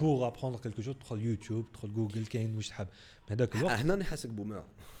بور ابروندر كلكو شوز تدخل يوتيوب تدخل جوجل كاين واش تحب هذاك الوقت هنا نحسك بومر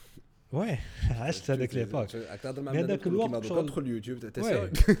وي عشت هذاك ليبوك هذاك الوقت تدخل يوتيوب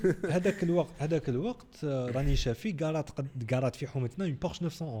هذاك الوقت راني شافي كارات في حومتنا اون بورش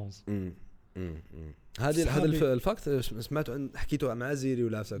 911 هذا الفاكت سمعته حكيته مع زيري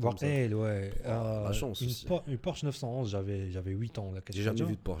ولا ساك وقيل وي لا شونس une Porsche 911 j'avais 8 ans là j'ai jamais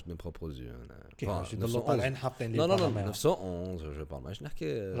vu de Porsche de mes propres yeux طالعين حاطين لي non 911 je parle ماشي نحكي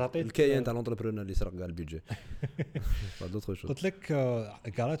الكيان تاع لونتربرونور اللي سرق كاع البيدجي pas d'autre chose قلت لك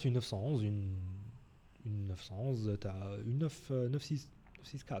كارات une 911 une 911 تاع une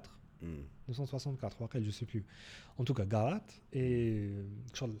 964 964 واقيلا جو سي بلو ان توكا غارات اي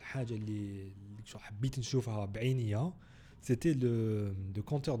شغل الحاجه اللي شغل حبيت نشوفها بعينيا سيتي لو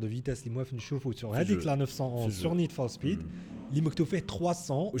كونتور دو فيتاس اللي موافق نشوفو سور هذيك لا 911 سور نيد فور سبيد اللي مكتوب فيه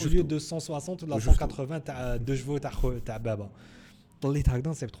 300 او ليو 260 ولا 180 تاع 2 جفو تاع بابا طليت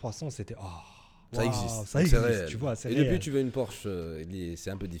هكذا نصيب 300 سيتي Ça existe, ça existe, tu vois. Et depuis, tu veux une Porsche,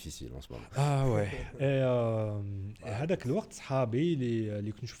 c'est un peu difficile en ce moment. Ah ouais. هذاك الوقت صحابي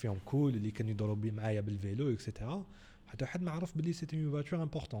اللي كنت نشوف فيهم كول اللي كانوا يضربوا بي معايا بالفيلو اكسيتيرا حتى واحد ما عرف بلي سيتي اون فواتور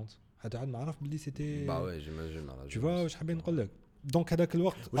امبورطونت حتى واحد ما عرف بلي سيتي با وي جيماجين tu vois واش حابين نقول لك دونك هذاك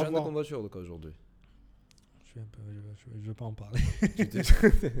الوقت واش عندك فواتور دوكا aujourd'hui je veux pas en parler.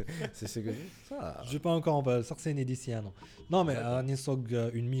 C'est ce que ça. Je vais pas encore en parler. Ça c'est une édition. Non mais on sog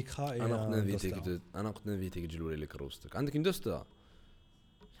une Micra et un Duster. أنا كنت نفيتك تجي لي كروستك. عندك une Duster.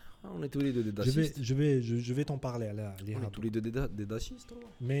 On est tous les deux des Je dacistes. je vais t'en parler les On est tous les deux des dacistes.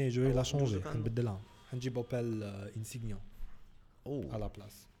 mais je vais Ah la ouais, changer. je vais نبدلها. نجيب Opel Insignia Oh, à la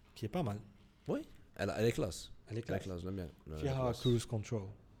place, qui est pas mal. oui, elle est classe. Elle est Elle est classe. classe, j'aime bien. فيها cruise control.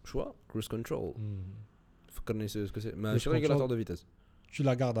 Choix, cruise control. Hmm. فكرني ce que c'est. Mais Cruise c'est régulateur control. de vitesse. Tu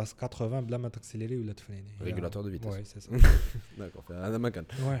la gardes à 80 بلا ما تاكسيليري ولا تفريني. Régulateur de vitesse. Ouais, c'est ça. D'accord, هذا ما كان.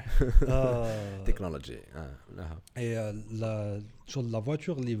 Ouais. Technology. Et la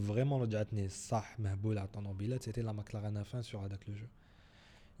voiture اللي vraiment رجعتني صح مهبولة على الطوموبيلات c'était la McLaren F1 sur هذاك le jeu.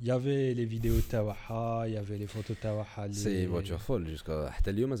 Il y avait les vidéos تاعها, il y avait les photos تاعها. C'est une voiture folle jusqu'à حتى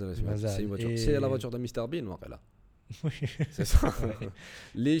اليوم مازال مازال. c'est une voiture. Et- C'est la voiture de Mr Bean واقيلا. Oui. C'est ça. Ouais.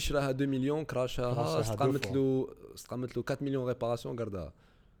 اللي شراها 2 مليون كراشها كراشها استقامت له 4 مليون ريباراسيون قردها.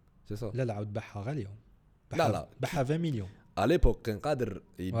 C'est ça. لا عاود باعها غالية. لا. باعها 20 مليون. À l'époque كان قادر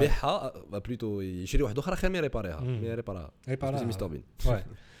يبيعها بلوتو يشري واحد اخرى خير ما يريباريها. مم. ما يريبارها. ريبارها. C'est Mr Bean. Ouais.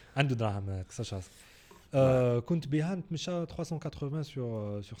 عنده دراهم كساش راسك. كنت بها نتمشى 380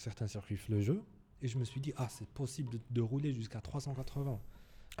 sur certains circuits في le jeu et je me suis dit c'est possible de rouler jusqu'à 380.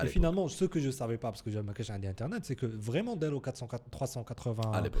 À Et l'époque. finalement, ce que je ne savais pas, parce que j'avais caché un internet, c'est que vraiment dès le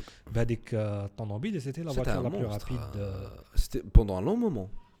 380 À l'époque. avec Tonnobile, c'était la voiture la plus rapide. C'était pendant un long moment.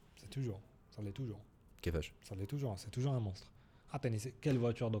 C'est toujours, ça l'est toujours. كيفاش؟ Ça l'est toujours, c'est toujours un monstre. Attendez, quelle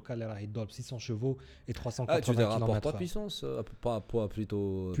voiture de elle doit 600 chevaux et 380 Ah, tu veux dire rapport km/h. pas puissance, pas poids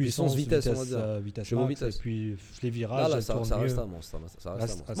plutôt. Puissance, vitesse, on va dire. vitesse Chevaux, max, vitesse. et puis les Là, virages, là, elles ça tournent reste mieux. un monstre. Ça reste un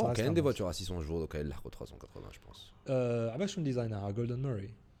Reste- monstre. ça Bon, reste il y a un des monstre. voitures à 600 chevaux, donc elle 380, je pense. عباش شو designer Golden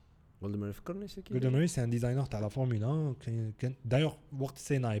Murray. Golden Murray, فكرني c'est qui? Golden Murray, c'est un designer de la Formule 1. D'ailleurs, وقت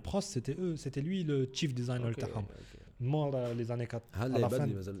Senna et Prost, c'était lui le chief designer تاعهم. Mort les années 4 à هلا la fin.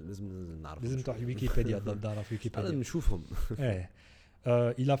 بدري مازال لازم نعرف. لازم تروح ويكيبيديا دار في انا ويكيبيديا. نشوفهم.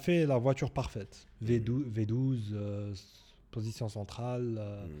 Il a fait la voiture parfaite. V12, position centrale,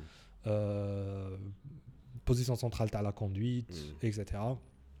 position centrale à la conduite, etc.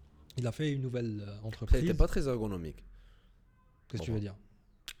 Il a fait une nouvelle Ça entreprise. n'était pas très ergonomique. Qu'est-ce que tu veux dire?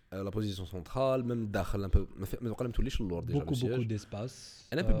 La position centrale, même داخل un peu. ما وقع ما توليش اللور déjà. Beaucoup d'espace.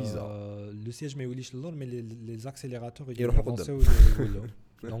 Elle est un peu bizarre. Le siège mais يوليش للور, mais les accélérateurs ils يروحوا avancent قدام.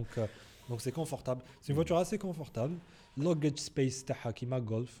 donc c'est confortable. C'est une voiture assez confortable. Luggage space تاعها كيما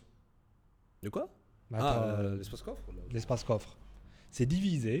golf. De quoi? معناتها l'espace coffre ولا؟ l'espace coffre. C'est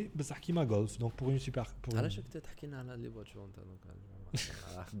divisé بصح كيما golf. Donc pour une super pour علاش كنت تحكينا على لي فواتور انت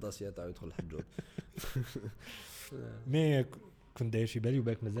على الداسيه تاع يدخل الحجوب. مي كنت داير في بالي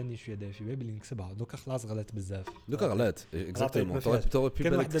وباك مازالني شويه داير في بالي بلي نكسبها دوكا خلاص غلات بزاف. دوكا غلات اكزاكتومون. ما فيهاش. توري بي كان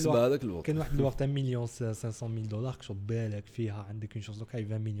بالك واحد تكسب هذاك الوقت. كان واحد الوقت 1,500,000 كشوط بالك فيها عندك اون شونس دوكا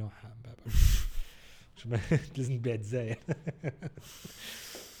 20 مليون لازم تبيع الجزائر.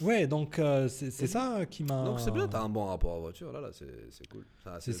 Ouais, donc c'est ça qui m'a. Donc c'est bien, t'as un bon rapport à la voiture, là c'est cool.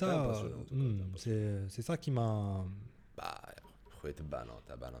 C'est ça, c'est ça qui m'a. Bah, خويا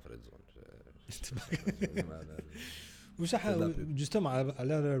تبعنا في ريد زون. وش جوستوم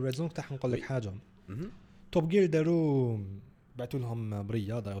على ريد زون تاعهم نقول لك حاجه. توب جير داروا بعثوا لهم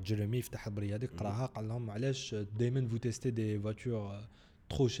بريه داير جيريمي فتح البريه هذيك قراها قال لهم علاش دائما فو تيستي دي فواتور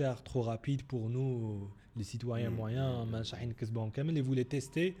trop cher, trop rapide pour nous, les citoyens moyens, ما شاحين نكسبوهم كامل, et vous les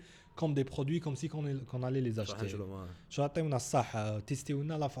testez comme des produits, comme si qu'on allait les acheter. شو عطيونا الصح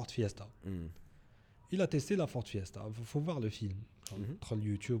تيستيونا لا فورد فيستا. Il a testé la Ford Fiesta. Faut voir le film. Entre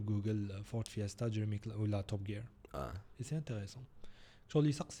YouTube, Google, Ford Fiesta, Jeremy ou la Top Gear. Et c'est intéressant. Sur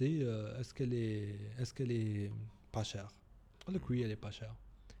les sacs, est-ce qu'elle est pas chère? Le oui, elle est pas chère.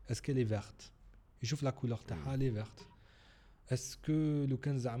 Est-ce qu'elle est verte? Il chauffe la couleur تاعها, elle est verte. Est-ce que لو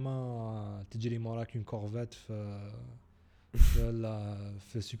كان زعما تجري موراك une Corvette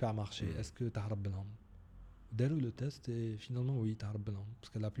في السوبرمارشي, est-ce que تهرب لهم؟ داروا le test et finalement oui تهرب لهم parce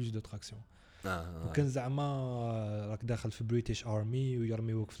qu'elle a plus de traction. وكان زعما راك داخل في بريتش ارمي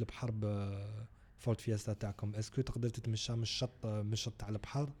ويرميوك في البحر بفورد فيستا تاعكم, اسكو تقدر تتمشى من الشط تاع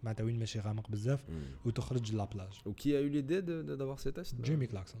البحر معناتها وين ماشي غامق بزاف وتخرج لابلاج. Qui a eu l'idée d'avoir ces tests? Jimmy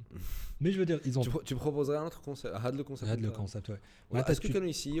Clarkson. Mais je veux dire ils ont tu proposerais un autre concept, le concept ouais. Est-ce que كانوا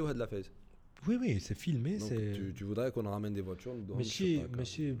يسيو هاد la phase? Oui, c'est filmé. Donc c'est tu voudrais qu'on ramène des voitures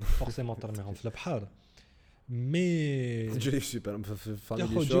ماشي forcément ترميهم في البحر. Mais je les super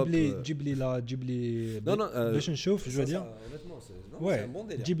family shop جيب لي باش نشوف جو دير honnêtement c'est ouais un bon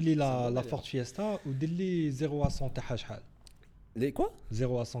délire. جيب لي لا فورد فيستا ودير لي 0 à 100 تاعها شحال. Les quoi?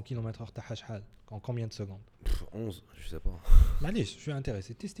 0 à 100 km/h تاعها شحال en combien de secondes? 11 je sais pas. معليش je suis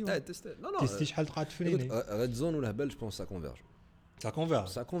intéressé tester non tester شحال تقعد تفريني. Red Zone ou la Belle je pense ça converge. Ça converge.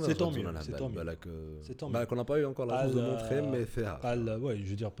 Ça converge. C'est tant mieux. C'est tant mieux. C'est tant mieux. Qu'on n'a pas eu encore la chance de montrer, mais fait. Ouais, je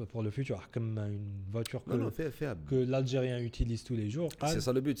veux dire pour le futur, comme une voiture que l'Algérien utilise tous les jours. C'est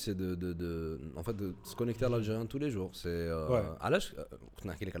ça le but, c'est en fait, de se connecter à l'Algérien tous les jours. C'est à l'âge,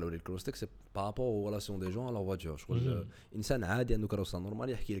 c'est par rapport aux relations des gens à leur voiture. Je crois que l'insan عادي عنده كروسه نورمال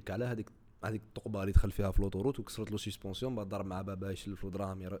يحكي لك على هذيك الطقبه اللي دخل فيها في لوطوروت وكسرت له سسبونسيون بعد ضرب مع باباه يشلف له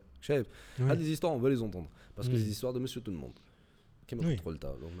دراهم شايف هاد لي زيستوار on veut les entendre parce que c'est des histoires de monsieur tout le monde كما قلت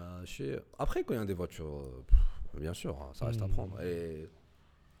قلتها donc ماشي après quand il y a des voitures bien sûr ça reste à prendre et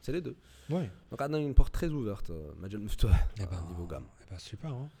c'est les deux donc on a une porte très ouverte مجال مفتوح niveau gamme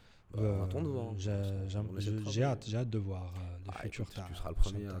super attends de voir j'ai hâte de voir le futur tu seras le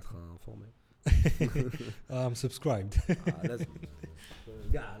premier à être informé I'm subscribed لازم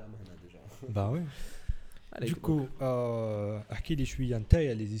كاع على هنا déjà bah oui du coup احكي لي شويه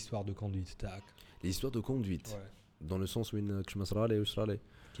نتايا les histoires de conduite تاعك les histoires de conduite dans le sens où كش ما صرالي واش صرالي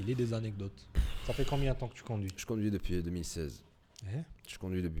qu'il y ait des anecdotes ça fait combien de temps que tu conduis je conduis depuis 2016 je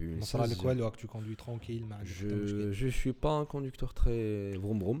conduis depuis 2016 صرالي quoi que tu conduis tranquille je suis pas un conducteur très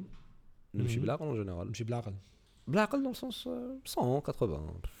vroom vroom نمشي بالعقل en général نمشي بالعقل بالعقل dans le sens 100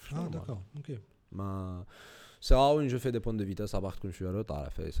 80 ah d'accord ok ما c'est rare où je fais des points de vitesse à part quand je suis à l'autre à la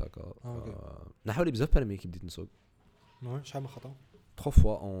fait ça نحاول بزاف permis كي بديت نسوق شحال من خطا 3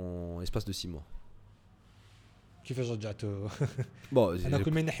 fois en espace de 6 mois كيفاش رجعت bon انا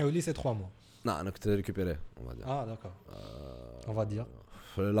كل ما ينحيو لي سي 3 mois non انا كنت récupéré on va dire ah d'accord on va dire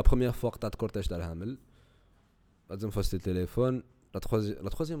la première fois قطعت كورتيج تاع الحامل la deuxième fois c'était le téléphone la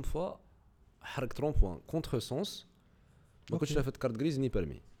troisième fois حركت رون بوين contre sens ما كنتش fait carte grise ni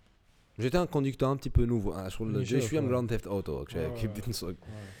permis j'étais un conducteur un petit peu nouveau je suis un grand theft auto كي بديت نسوق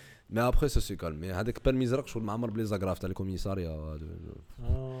mais après ça s'est calmé هذاك permis زرق شغل معمر بلي زاغراف تاع الكوميساريا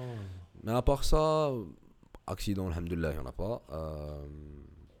mais à part ça accident alhamdoulilah il y en a pas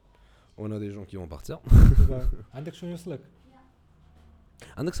on a des gens qui vont partir عندك شنو يوصلك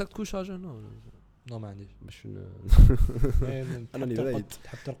عندك ساك كوشاج non ما عنديش باش انا اللي بايت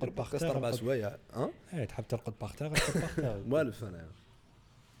تحب ترقد باختار 4 سوايع تحب ترقد باختار باختار موالف انا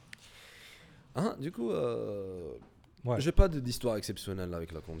du coup j'ai pas d'histoire exceptionnelle avec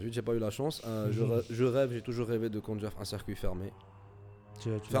la conduite, j'ai pas eu la chance. J'ai toujours rêvé de conduire un circuit fermé.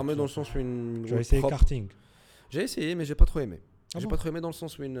 Fermé dans le sens où tu as essayé karting. J'ai essayé mais j'ai pas trop aimé. J'ai pas trop aimé dans le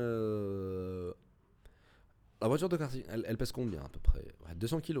sens où la voiture de karting, elle pèse combien à peu près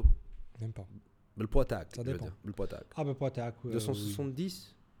 200 kilos. Même pas. Le poids tac. Ça dépend. Le poids tac. Le poids tac.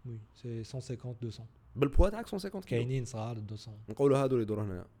 270. Oui, c'est 150 200. Le poids tac 150 kilos. كاينين صغار 200. نقولوا هادو اللي يدوروا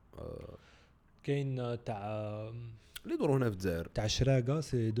هنا. كاين تاع اللي يدوروا هنا في الجزائر تاع شراقه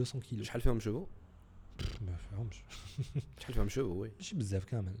سي 200 كيلو. شحال فيهم شوفو؟ ما فهمش. شحال فيهم شوفو وي؟ ماشي بزاف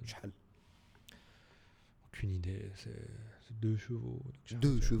كامل. شحال؟ aucune idée, c'est 2 chevaux.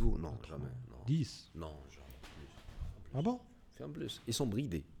 2 chevaux non, jamais. Non. 10 Non, jamais. Ah bon? Fais en plus. Ils sont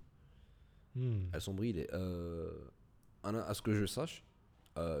bridés. Elles sont bridées. À ce que je sache,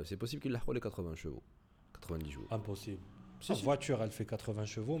 c'est possible qu'ils l'aient les 80 chevaux. 90 chevaux. Impossible. La voiture, elle fait 80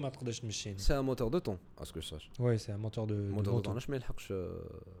 chevaux, mais après, c'est un moteur de temps, à ce que je sache. Oui, c'est un moteur de temps. Je mets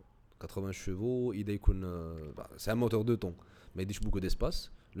 80 chevaux, c'est un moteur de temps, mais il dit beaucoup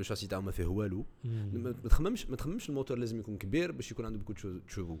d'espace. Le châssis تاعو ما فيه والو. ما تخممش الموتور لازم يكون كبير باش يكون عنده beaucoup de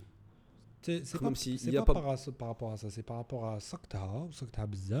chevaux. C'est pas par rapport à ça, c'est par rapport à سقتها وسقتها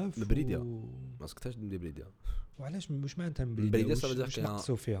بزاف. مبريديا. ما سقتهاش مبريديا. وعلاش واش معناتها مبريديا؟ ça veut dire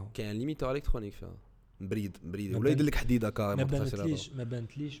qu'il y a كاين ليميتور الكترونيك فيها. بريد ولا يدير لك حديده كاريمون. ما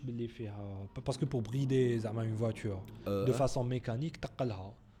بانتليش باللي فيها باسكو بور بريدي زعما اون فواتور دو فاسون ميكانيك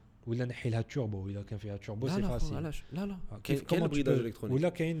تقلها ولا نحي لها التوربو اذا كان فيها توربو سي فاسيل. علاش لا كاين البريداج الكترونيك ولا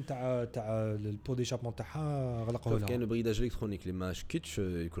كاين تاع البو ديشابمون تاعها غلقوه لها. كاين البريداج الكترونيك اللي ما شكيتش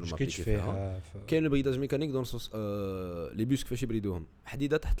يكون مابليكي فيها. كاين البريداج ميكانيك دون سونس لي بوس كيفاش يبريدوهم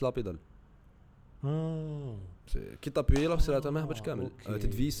حديده تحت لابيدال. كي تابوي لا بصير تما باش كامل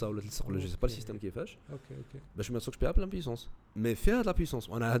تدفيسا ولا تلصق ولا جو سي با السيستم كيفاش باش ما تسوقش بها بلان بيسونس مي فيها لا بيسونس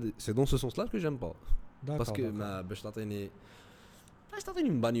وانا سي دون سو سونس لا كو جيم با باسكو ما باش تعطيني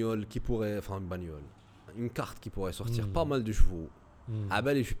une bagnole qui pourrait enfin une bagnole une carte qui pourrait sortir pas mal de chevaux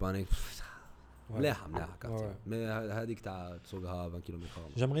عبالي je suis pas مليحه كارت مي هذيك تاع تسوقها 20 كيلومتر.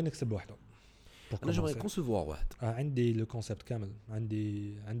 جامري نكسب وحده. انا جامري كونسيفوار واحد. عندي لو كونسيبت كامل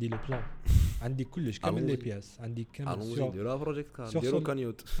عندي لو بلان عندي كلش كامل لي بياس عندي كامل نديرو بروجيكت كار نديرو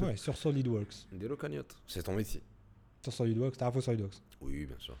كانيوت وي سور سوليد وركس نديرو كانيوت سي طون ميتي سور سوليد وركس تعرفوا سوليد وركس وي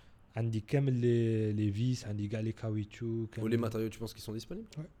بيان سور عندي كامل لي فيس عندي كاع لي كاويتشو ou les matériaux tu penses qu'ils sont disponibles?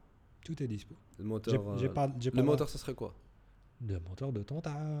 Ouais tout est dispo. Le moteur ça serait quoi? de moteur de temps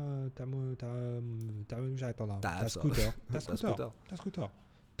t'as scooter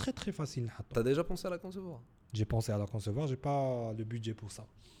très très facile نحطه. T'as déjà pensé à la concevoir? J'ai pensé à la concevoir, j'ai pas le budget pour ça.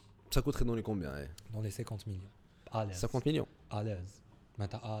 Ça coûterait dans les combien? Dans les 50 millions. À l'aise. 50 millions? À l'aise.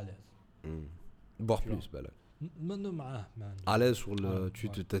 Maintenant à l'aise. Voire plus, بالك. non معاه à l'aise sur le tu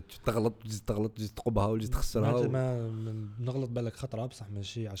تغلط تزيد تقبها ولا تزيد تخسرها ما نغلط بالك خطره بصح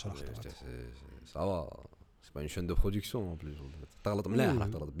ماشي 10 خطرات. Ça va, c'est pas une chaîne de production en plus. تغلط مليح راح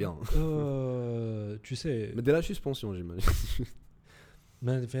تغلط bien. Tu sais mais dès la suspension j'imagine.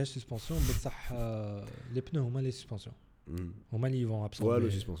 ما فيهاش suspension بصح les pneus هما les suspensions. هما اللي vont absorber. Ouais, le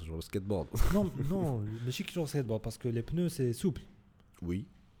suspension sur le skateboard. non ماشي كي sur skateboard parce que les pneus c'est souple. Oui.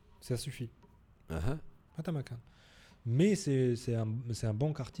 Ça suffit. حتى ما كان. Mais c'est un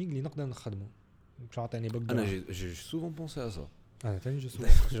bon karting اللي نقدر نخدمه. تعطيني بقدر. J'ai souvent pensé à ça.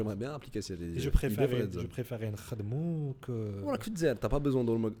 J'aimerais bien appliquer ces je préférais نخدمه que voilà que tu disais t'as pas besoin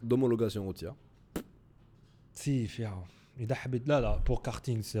d'homologation routière. Si فيها إذا حبيت لا pour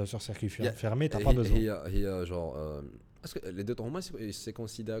karting sur circuit fermé t'as pas besoin. هي genre est-ce que les deux temps c'est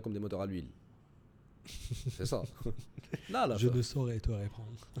considéré comme des moteurs à l'huile? C'est ça. Là je ne saurais te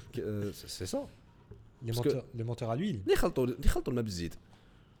répondre. C'est ça. Les moteurs à l'huile اللي خلطوا الماء بالزيت.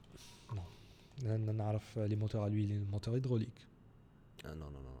 non نعرف les moteurs à l'huile les moteurs hydrauliques.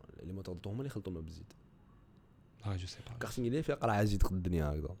 non les moteurs de هما اللي خلطوا الماء بالزيت. je sais pas. كارتينغ اللي فيها قرعه زيت قد الدنيا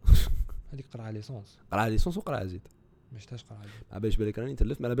هكذا. هذيك قرعه ليسونس. قرعه ليسونس وقرعه زيت. ما شفتهاش قرعه زيت. ما باليش بالك راني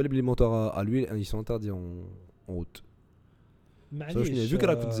تلف على بالي بلي موتور à l'huile ils sont interdits en route. معليش فيك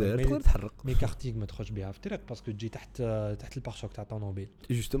راك في الجزائر تقدر تحرق. مي كارتينغ ما تخرج بها في الطريق باسكو تجي تحت البارشوك تاع طونوبيل.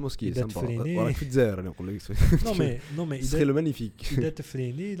 جوستومون سكي سامبا راك في الجزائر انا نقول لك. نو مي سي لو مانيفيك. اذا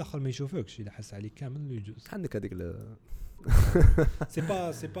تفريني الاخر ما يشوفكش اذا حس عليك كامل يجوز. عندك هذيك c'est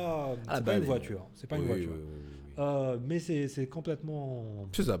pas une voiture, c'est pas une voiture. Mais c'est complètement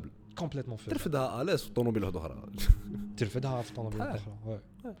faisable. Complètement faisable. ترفدها على طونوبيل واحده اخرى. ترفدها في طونوبيل اخرى.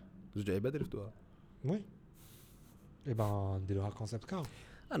 ouais. زوج عباد يرفدوها. Oui. Eh ben, نديروها concept car.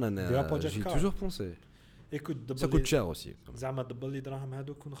 J'ai toujours pensé. Écoute, ça coûte cher aussi. زعما دبر لي دراهم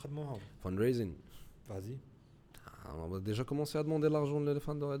هذوك ونخدموهم. Fundraising. Vas-y. On va déjà commencer à demander l'argent de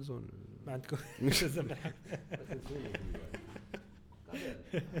l'éléphant de Red Zone. ما عندكم.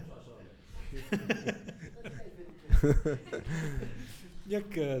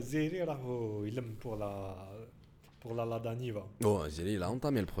 ياك زيري راهو يلم pour la Lada Niva. Oh, Zéry, il a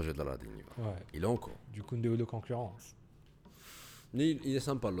entamé le projet de la Lada Niva. Ouais. Il est encore. Du coup, on est de concurrence. Il est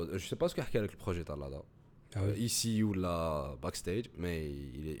sympa. Je sais pas ce qu'il y a avec le projet de la Lada. Ici ou là, backstage, mais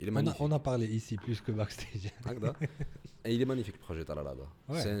il est magnifique. On a parlé ici plus que backstage. Et il est magnifique le projet de la Lada.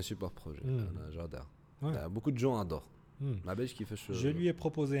 Ouais. C'est un super projet. J'adore. Ouais. Beaucoup de gens adorent. Ma belle qui fait Je lui ai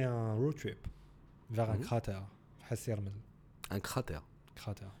proposé un road trip vers un cratère. Un cratère.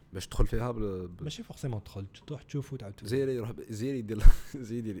 باش تدخل فيها ماشي فورسيمون تدخل تروح تشوف وتعاود زيري يروح زيري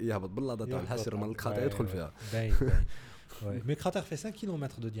يدير يهبط باللاده تاع الحسير من الخطا يدخل فيها باين وي مي كراتير في 5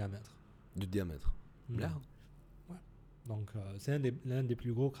 كيلومتر دو diamètre مليح donc c'est l'un des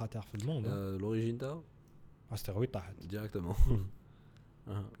plus gros cratères في الموند l'origine تاعو astéroïde طاحت directement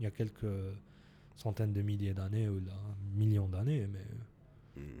il y a quelques centaines de milliers d'années ou millions d'années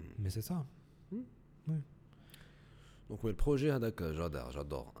mais c'est ça oui. Donc oui, le projet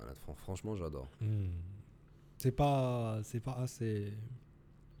j'adore. Franchement, j'adore. C'est pas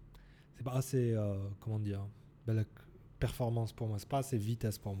assez comment dire, belle performance pour moi, c'est pas assez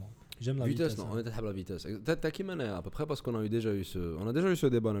vitesse pour moi. J'aime la vitesse. Non, on est à la vitesse. T'as qui mène à peu près parce qu'on a déjà eu ce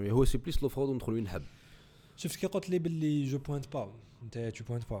débat. Mais c'est plus l'off-road entre lui et Nhab. شوف كي قلت لي باللي je pointe pas. Tu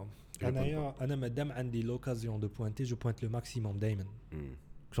pointes pas. أنا مادام عندي l'occasion de pointer, je pointe le maximum دايما.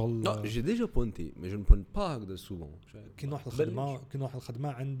 Non, j'ai déjà pointé, mais je ne pointe pas souvent. كي نروح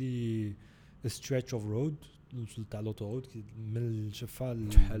الخدمة عندي stretch of road تاع l'autoroute من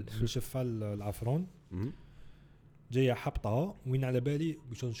الشفال العفرون جاية حبطة وين على بالي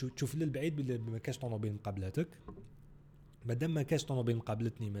باش تشوف للبعيد ما كاش طونوبيل مقابلتك مادام ما كاش طونوبيل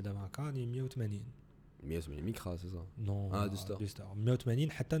مقابلتني مادام هكا راني 180 ميكرا سي صا نو ديستار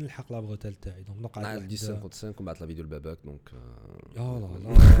 180 حتى نلحق لابغوتال تاعي دونك نقعد على 1055 وبعث لا فيديو لباباك دونك يا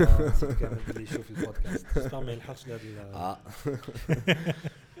لا كامل اللي يشوف البودكاست j'espère ما يلحقش لهاد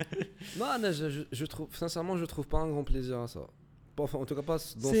non Anna, je trouve sincèrement je trouve pas un grand plaisir à ça en tout cas pas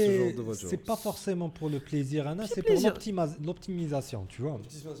dans ce genre de voiture c'est pas forcément pour le plaisir Anna c'est pour l'optimisation tu vois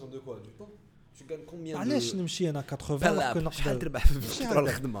l'optimisation de quoi du temps tu gagnes combien علاش نمشي انا 80 alors que شحال تربح في الفتره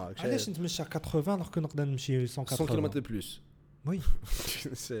الخدمه علاش نتمشى 80 alors que نقدر نمشي 180 100 km de plus oui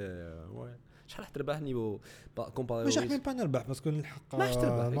c'est ouais شحال تربح نيفو كومباري مش راح با نربح باسكو نلحق ما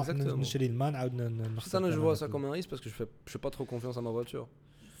تربح نروح exactement. نشري الماء نعاود نخسر. انا جو vois ça comme un risque parce que je fais pas trop confiance à ma voiture.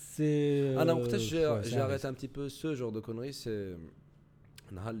 C'est انا وقتاش j'ai arrêté un petit peu ce genre de conneries, c'est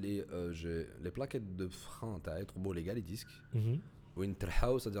نهار اللي j'ai les plaquettes de frein تاعي turbo les gars les disques وين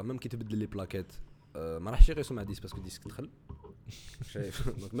ترحاو c'est-à-dire même كي تبدل لي بلاكيت ما راحش يقيسوا مع ديسك باسكو ديسك دخل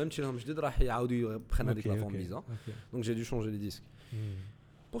شايف دونك ميم تشيلهم جديد راح يعاودوا يبخن هذيك لا فورم بيزار دونك j'ai dû changer les disques.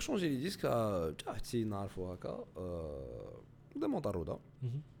 Pour changer les disques تاعتي نعرفوا هكا demande à Roda.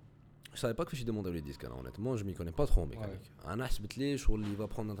 Je savais pas que je demandais les disques, honnêtement, je m'y connais pas trop en mécanique. Un حسبت لي شغل اللي va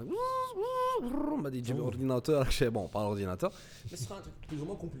prendre un truc m'a dit j'ai l'ordinateur, je sais bon, pas l'ordinateur, mais ce sera un truc plus ou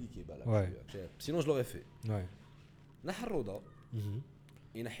moins compliqué sinon je l'aurais fait. Ouais. نحى الروضه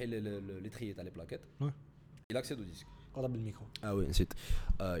ينحي لي تريي تاع لي بلاكيت il accède au disque. قرب الميكرو. Ah oui, نسيت.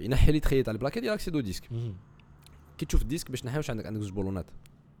 ينحي لي تريي تاع لي بلاكيت il accède au disque. كي تشوف الديسك باش نحيوش عندك زوج بولونات.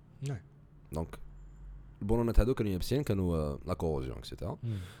 دونك البولونات هادو كانوا يابسين كانوا لا كوروزيون اكسيتيرا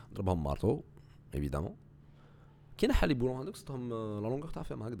ضربهم مارتو ايفيدامون كي نحى لي بولون هادوك صدهم لا لونغور تاع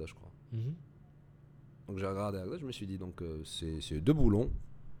فيهم هكذا جو كرو دونك جي regardé هكذا je me suis dit donc c'est deux boulons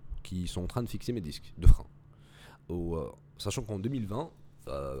qui sont en train de fixer mes disques de frein sachant qu'en 2020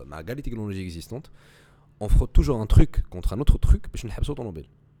 malgré les technologies existantes on frotte toujours un truc contre un autre truc باش نحبسوا automobile.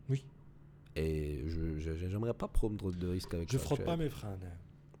 Oui. Et j'aimerais pas prendre de risques avec je ça. Je frotte pas mes freins.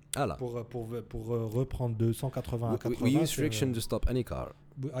 Voilà. Pour reprendre de 180 à 80. We use friction to stop any car.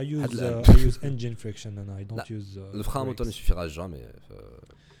 I use engine friction and I don't use. Le frein moteur ne suffira jamais.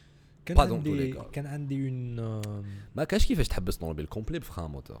 Pas dans tous les cas. كان عندي une. ما كاش كيفاش تحبس طوموبيل كومبلي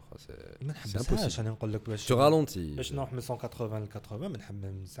بفران موتور. ما نحبسهاش انا نقول لك باش. Tu ralentis. باش نروح من 180 ل 80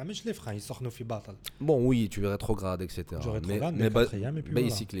 ما نستعملش لي فران يسخنوا في باطل. Bon oui, tu rétrogrades etc. Mais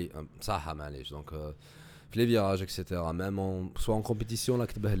basically صح معليش donc les virages etc. même soit en compétition là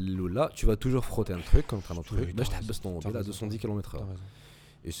كتبه الاولى tu vas toujours frotter un truc contre un autre truc باش تحبس طوموبيل à 210 km/h.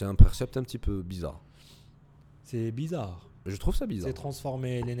 Et c'est un concept un petit peu bizarre. C'est bizarre. Je trouve ça bizarre. C'est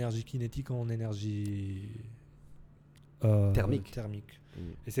transformer l'énergie kinétique en énergie thermique.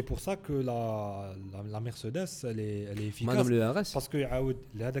 Et c'est pour ça que la Mercedes elle est efficace. Madame le RS. Parce que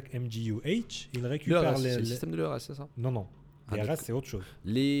l'ADAC MGUH il récupère le système de l'ERS, c'est ça? Non. Les RS c'est autre chose.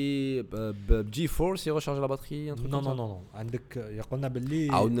 Les G-Force ils rechargent la batterie un truc non, comme ça. Non. عندك يقولنا باللي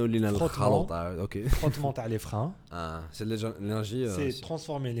frottement تاع les freins. C'est l'énergie c'est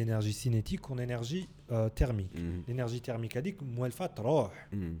transformer l'énergie cinétique en énergie thermique. L'énergie thermique هذيك موالفه تروح.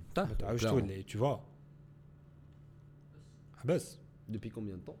 تعاوش تولي tu vois. بس depuis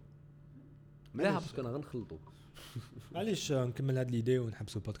combien de temps؟ مليحه باسكو انا غنخلطو. علاش نكمل هاد ليدي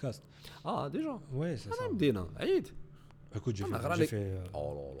ونحبسوا البودكاست؟ ديجا وي سي انا بدينا عيد. Écoute,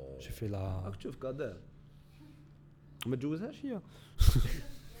 j'ai fait la. راك تشوف كادر ما تجوزهاش هي.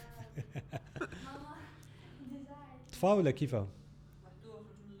 طفا ولا كيفاه؟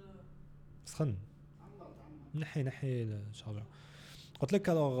 سخن. نحي الشارجر. قلت لك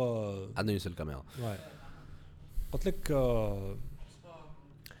alors عندنا يوصل الكاميرا. قلت لك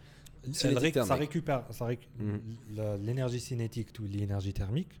ça récupère l'énergie cinétique ou l'énergie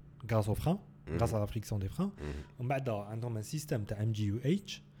thermique grâce au frein. Grâce à la friction des freins. On a un système de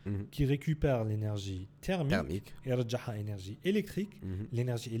MGUH qui récupère l'énergie thermique et redjaha énergie électrique.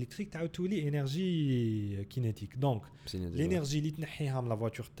 L'énergie électrique t'as l'énergie kinétique. Donc l'énergie اللي تنحيها من la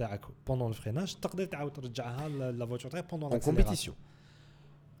voiture تاعك pendant le freinage تقدر تعاود ترجعها la voiture تاعك pendant la compétition.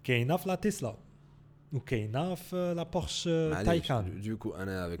 كاينه في لا تسلا وكاينه في لا بورش تايكان. Du coup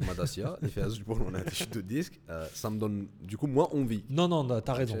انا avec ma Dacia اللي فيها زوج بولونات شد ديسك ça me donne du coup moins envie. Non,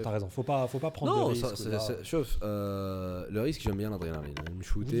 t'as raison. Faut pas prendre de risque. شوف le risque j'aime bien l'adrénaline. Me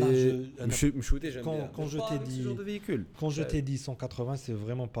shooter j'aime bien. Quand je t'ai dit 180 c'est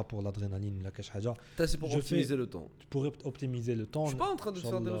vraiment pas pour l'adrénaline la cache haja. C'est pour optimiser le temps. Pour optimiser le temps. Je suis pas en train de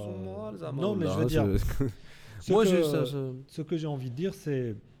faire des leçons de morale. Non mais je veux dire ce que j'ai envie de dire c'est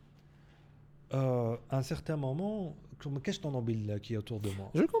à un certain moment, qu'est-ce que ton mobile qui est autour de moi?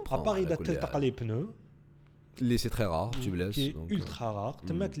 Je comprends. À part il a tel les pneus. C'est très rare, tu blesses. C'est ultra rare.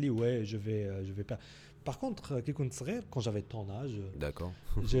 Tu mets que ouais, je vais pas. Par contre, quand j'avais ton âge, d'accord.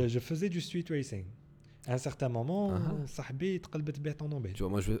 je faisais du street racing. À un certain moment, صاحبي تقلبت بيه ton mobile. Tu vois,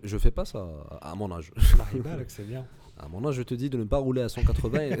 moi je fais pas ça à mon âge. C'est bien. À mon âge, je te dis de ne pas rouler à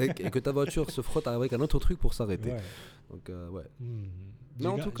 180 et que ta voiture se frotte avec un autre truc pour s'arrêter. Ouais. Donc ouais. Mais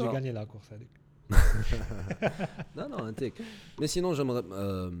en tout cas, j'ai gagné la course avec. non, un tech. Mais sinon, j'aimerais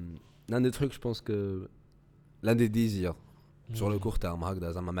l'un des trucs, je pense que l'un des désirs sur le court terme,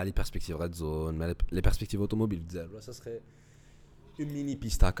 les perspectives red zone, les perspectives automobiles, ça serait une mini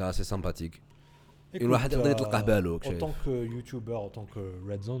piste assez sympathique. Une واحد يقدر يطلقه بالو En tant que youtubeur, en tant que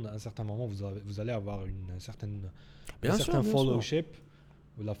Red Zone, à un certain moment, vous allez avoir un certain followship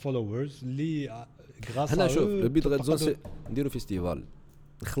ou la followers اللي grâce à eux. شوف le but de Red Zone c'est نديرو فيستيفال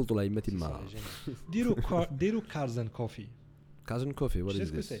نخلطوا الأئمة الماء. ديروا Cars and Coffee. Cars and Coffee, what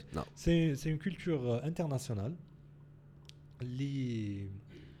is this? Non. C'est une culture internationale.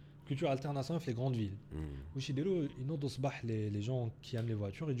 Culture internationale في les grandes villes. واش يديروا ينوضوا الصباح les gens qui aiment les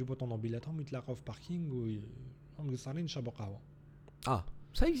voitures يجيبوا طوموبيلاتهم يتلاقاو في باركينغ وهم قصارين يشربوا قهوه. Ah,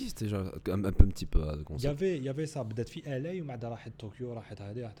 ça existe déjà un petit peu ce concept. Il y avait ça بدات في LA ومن بعد راحت طوكيو راحت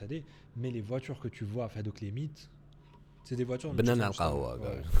هذه mais les voitures que tu vois في هذوك les mythes c'est des voitures بنانا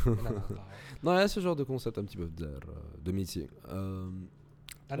القهوه. Non, il y a ce genre de concept un petit peu de meeting.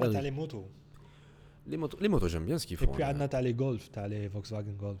 انا تاع les motos. Les motos, j'aime bien ce qu'ils font. Et puis, on a les Golf, t'as les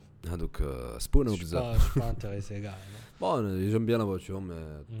Volkswagen Golf. Donc, spawn ou bizarre. Je suis pas intéressé, gars. Bon, j'aime bien la voiture, mais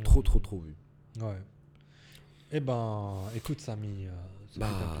trop vu. Ouais. Eh ben, écoute, Samy, ça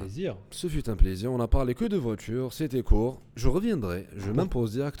fut un plaisir. Ce fut un plaisir. On a parlé que de voitures, c'était court. Je reviendrai, je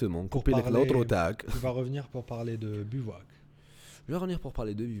m'impose directement. Couper l'autre au tac. Tu vas revenir pour parler de bivouac. Je vais revenir pour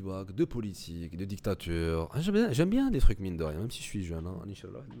parler de bivouac, de politique, de dictature. J'aime bien des trucs mine de rien, même si je suis jeune.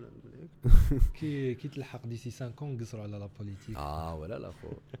 Qui te l'a d'ici 5 ans, قصروا على la politique. Ah voilà la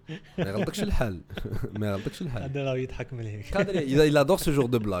faute. ما يغلطكش الحال. هذا راه يضحك من هيك. Il adore ce genre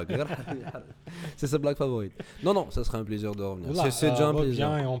de blague. C'est sa blague favorite. Non, ça serait un plaisir de revenir. C'est déjà un plaisir.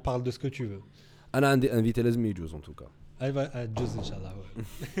 Viens et on parle de ce que tu veux. أنا عندي invité لازم يجوز en tout cas. Elle va جوز إن شاء الله.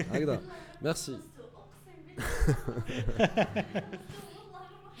 هكذا. Merci.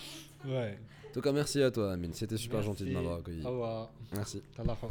 Ouais. En tout cas, merci à toi, Amine. C'était super gentil de m'avoir accueilli. Au revoir. Merci. À la fin.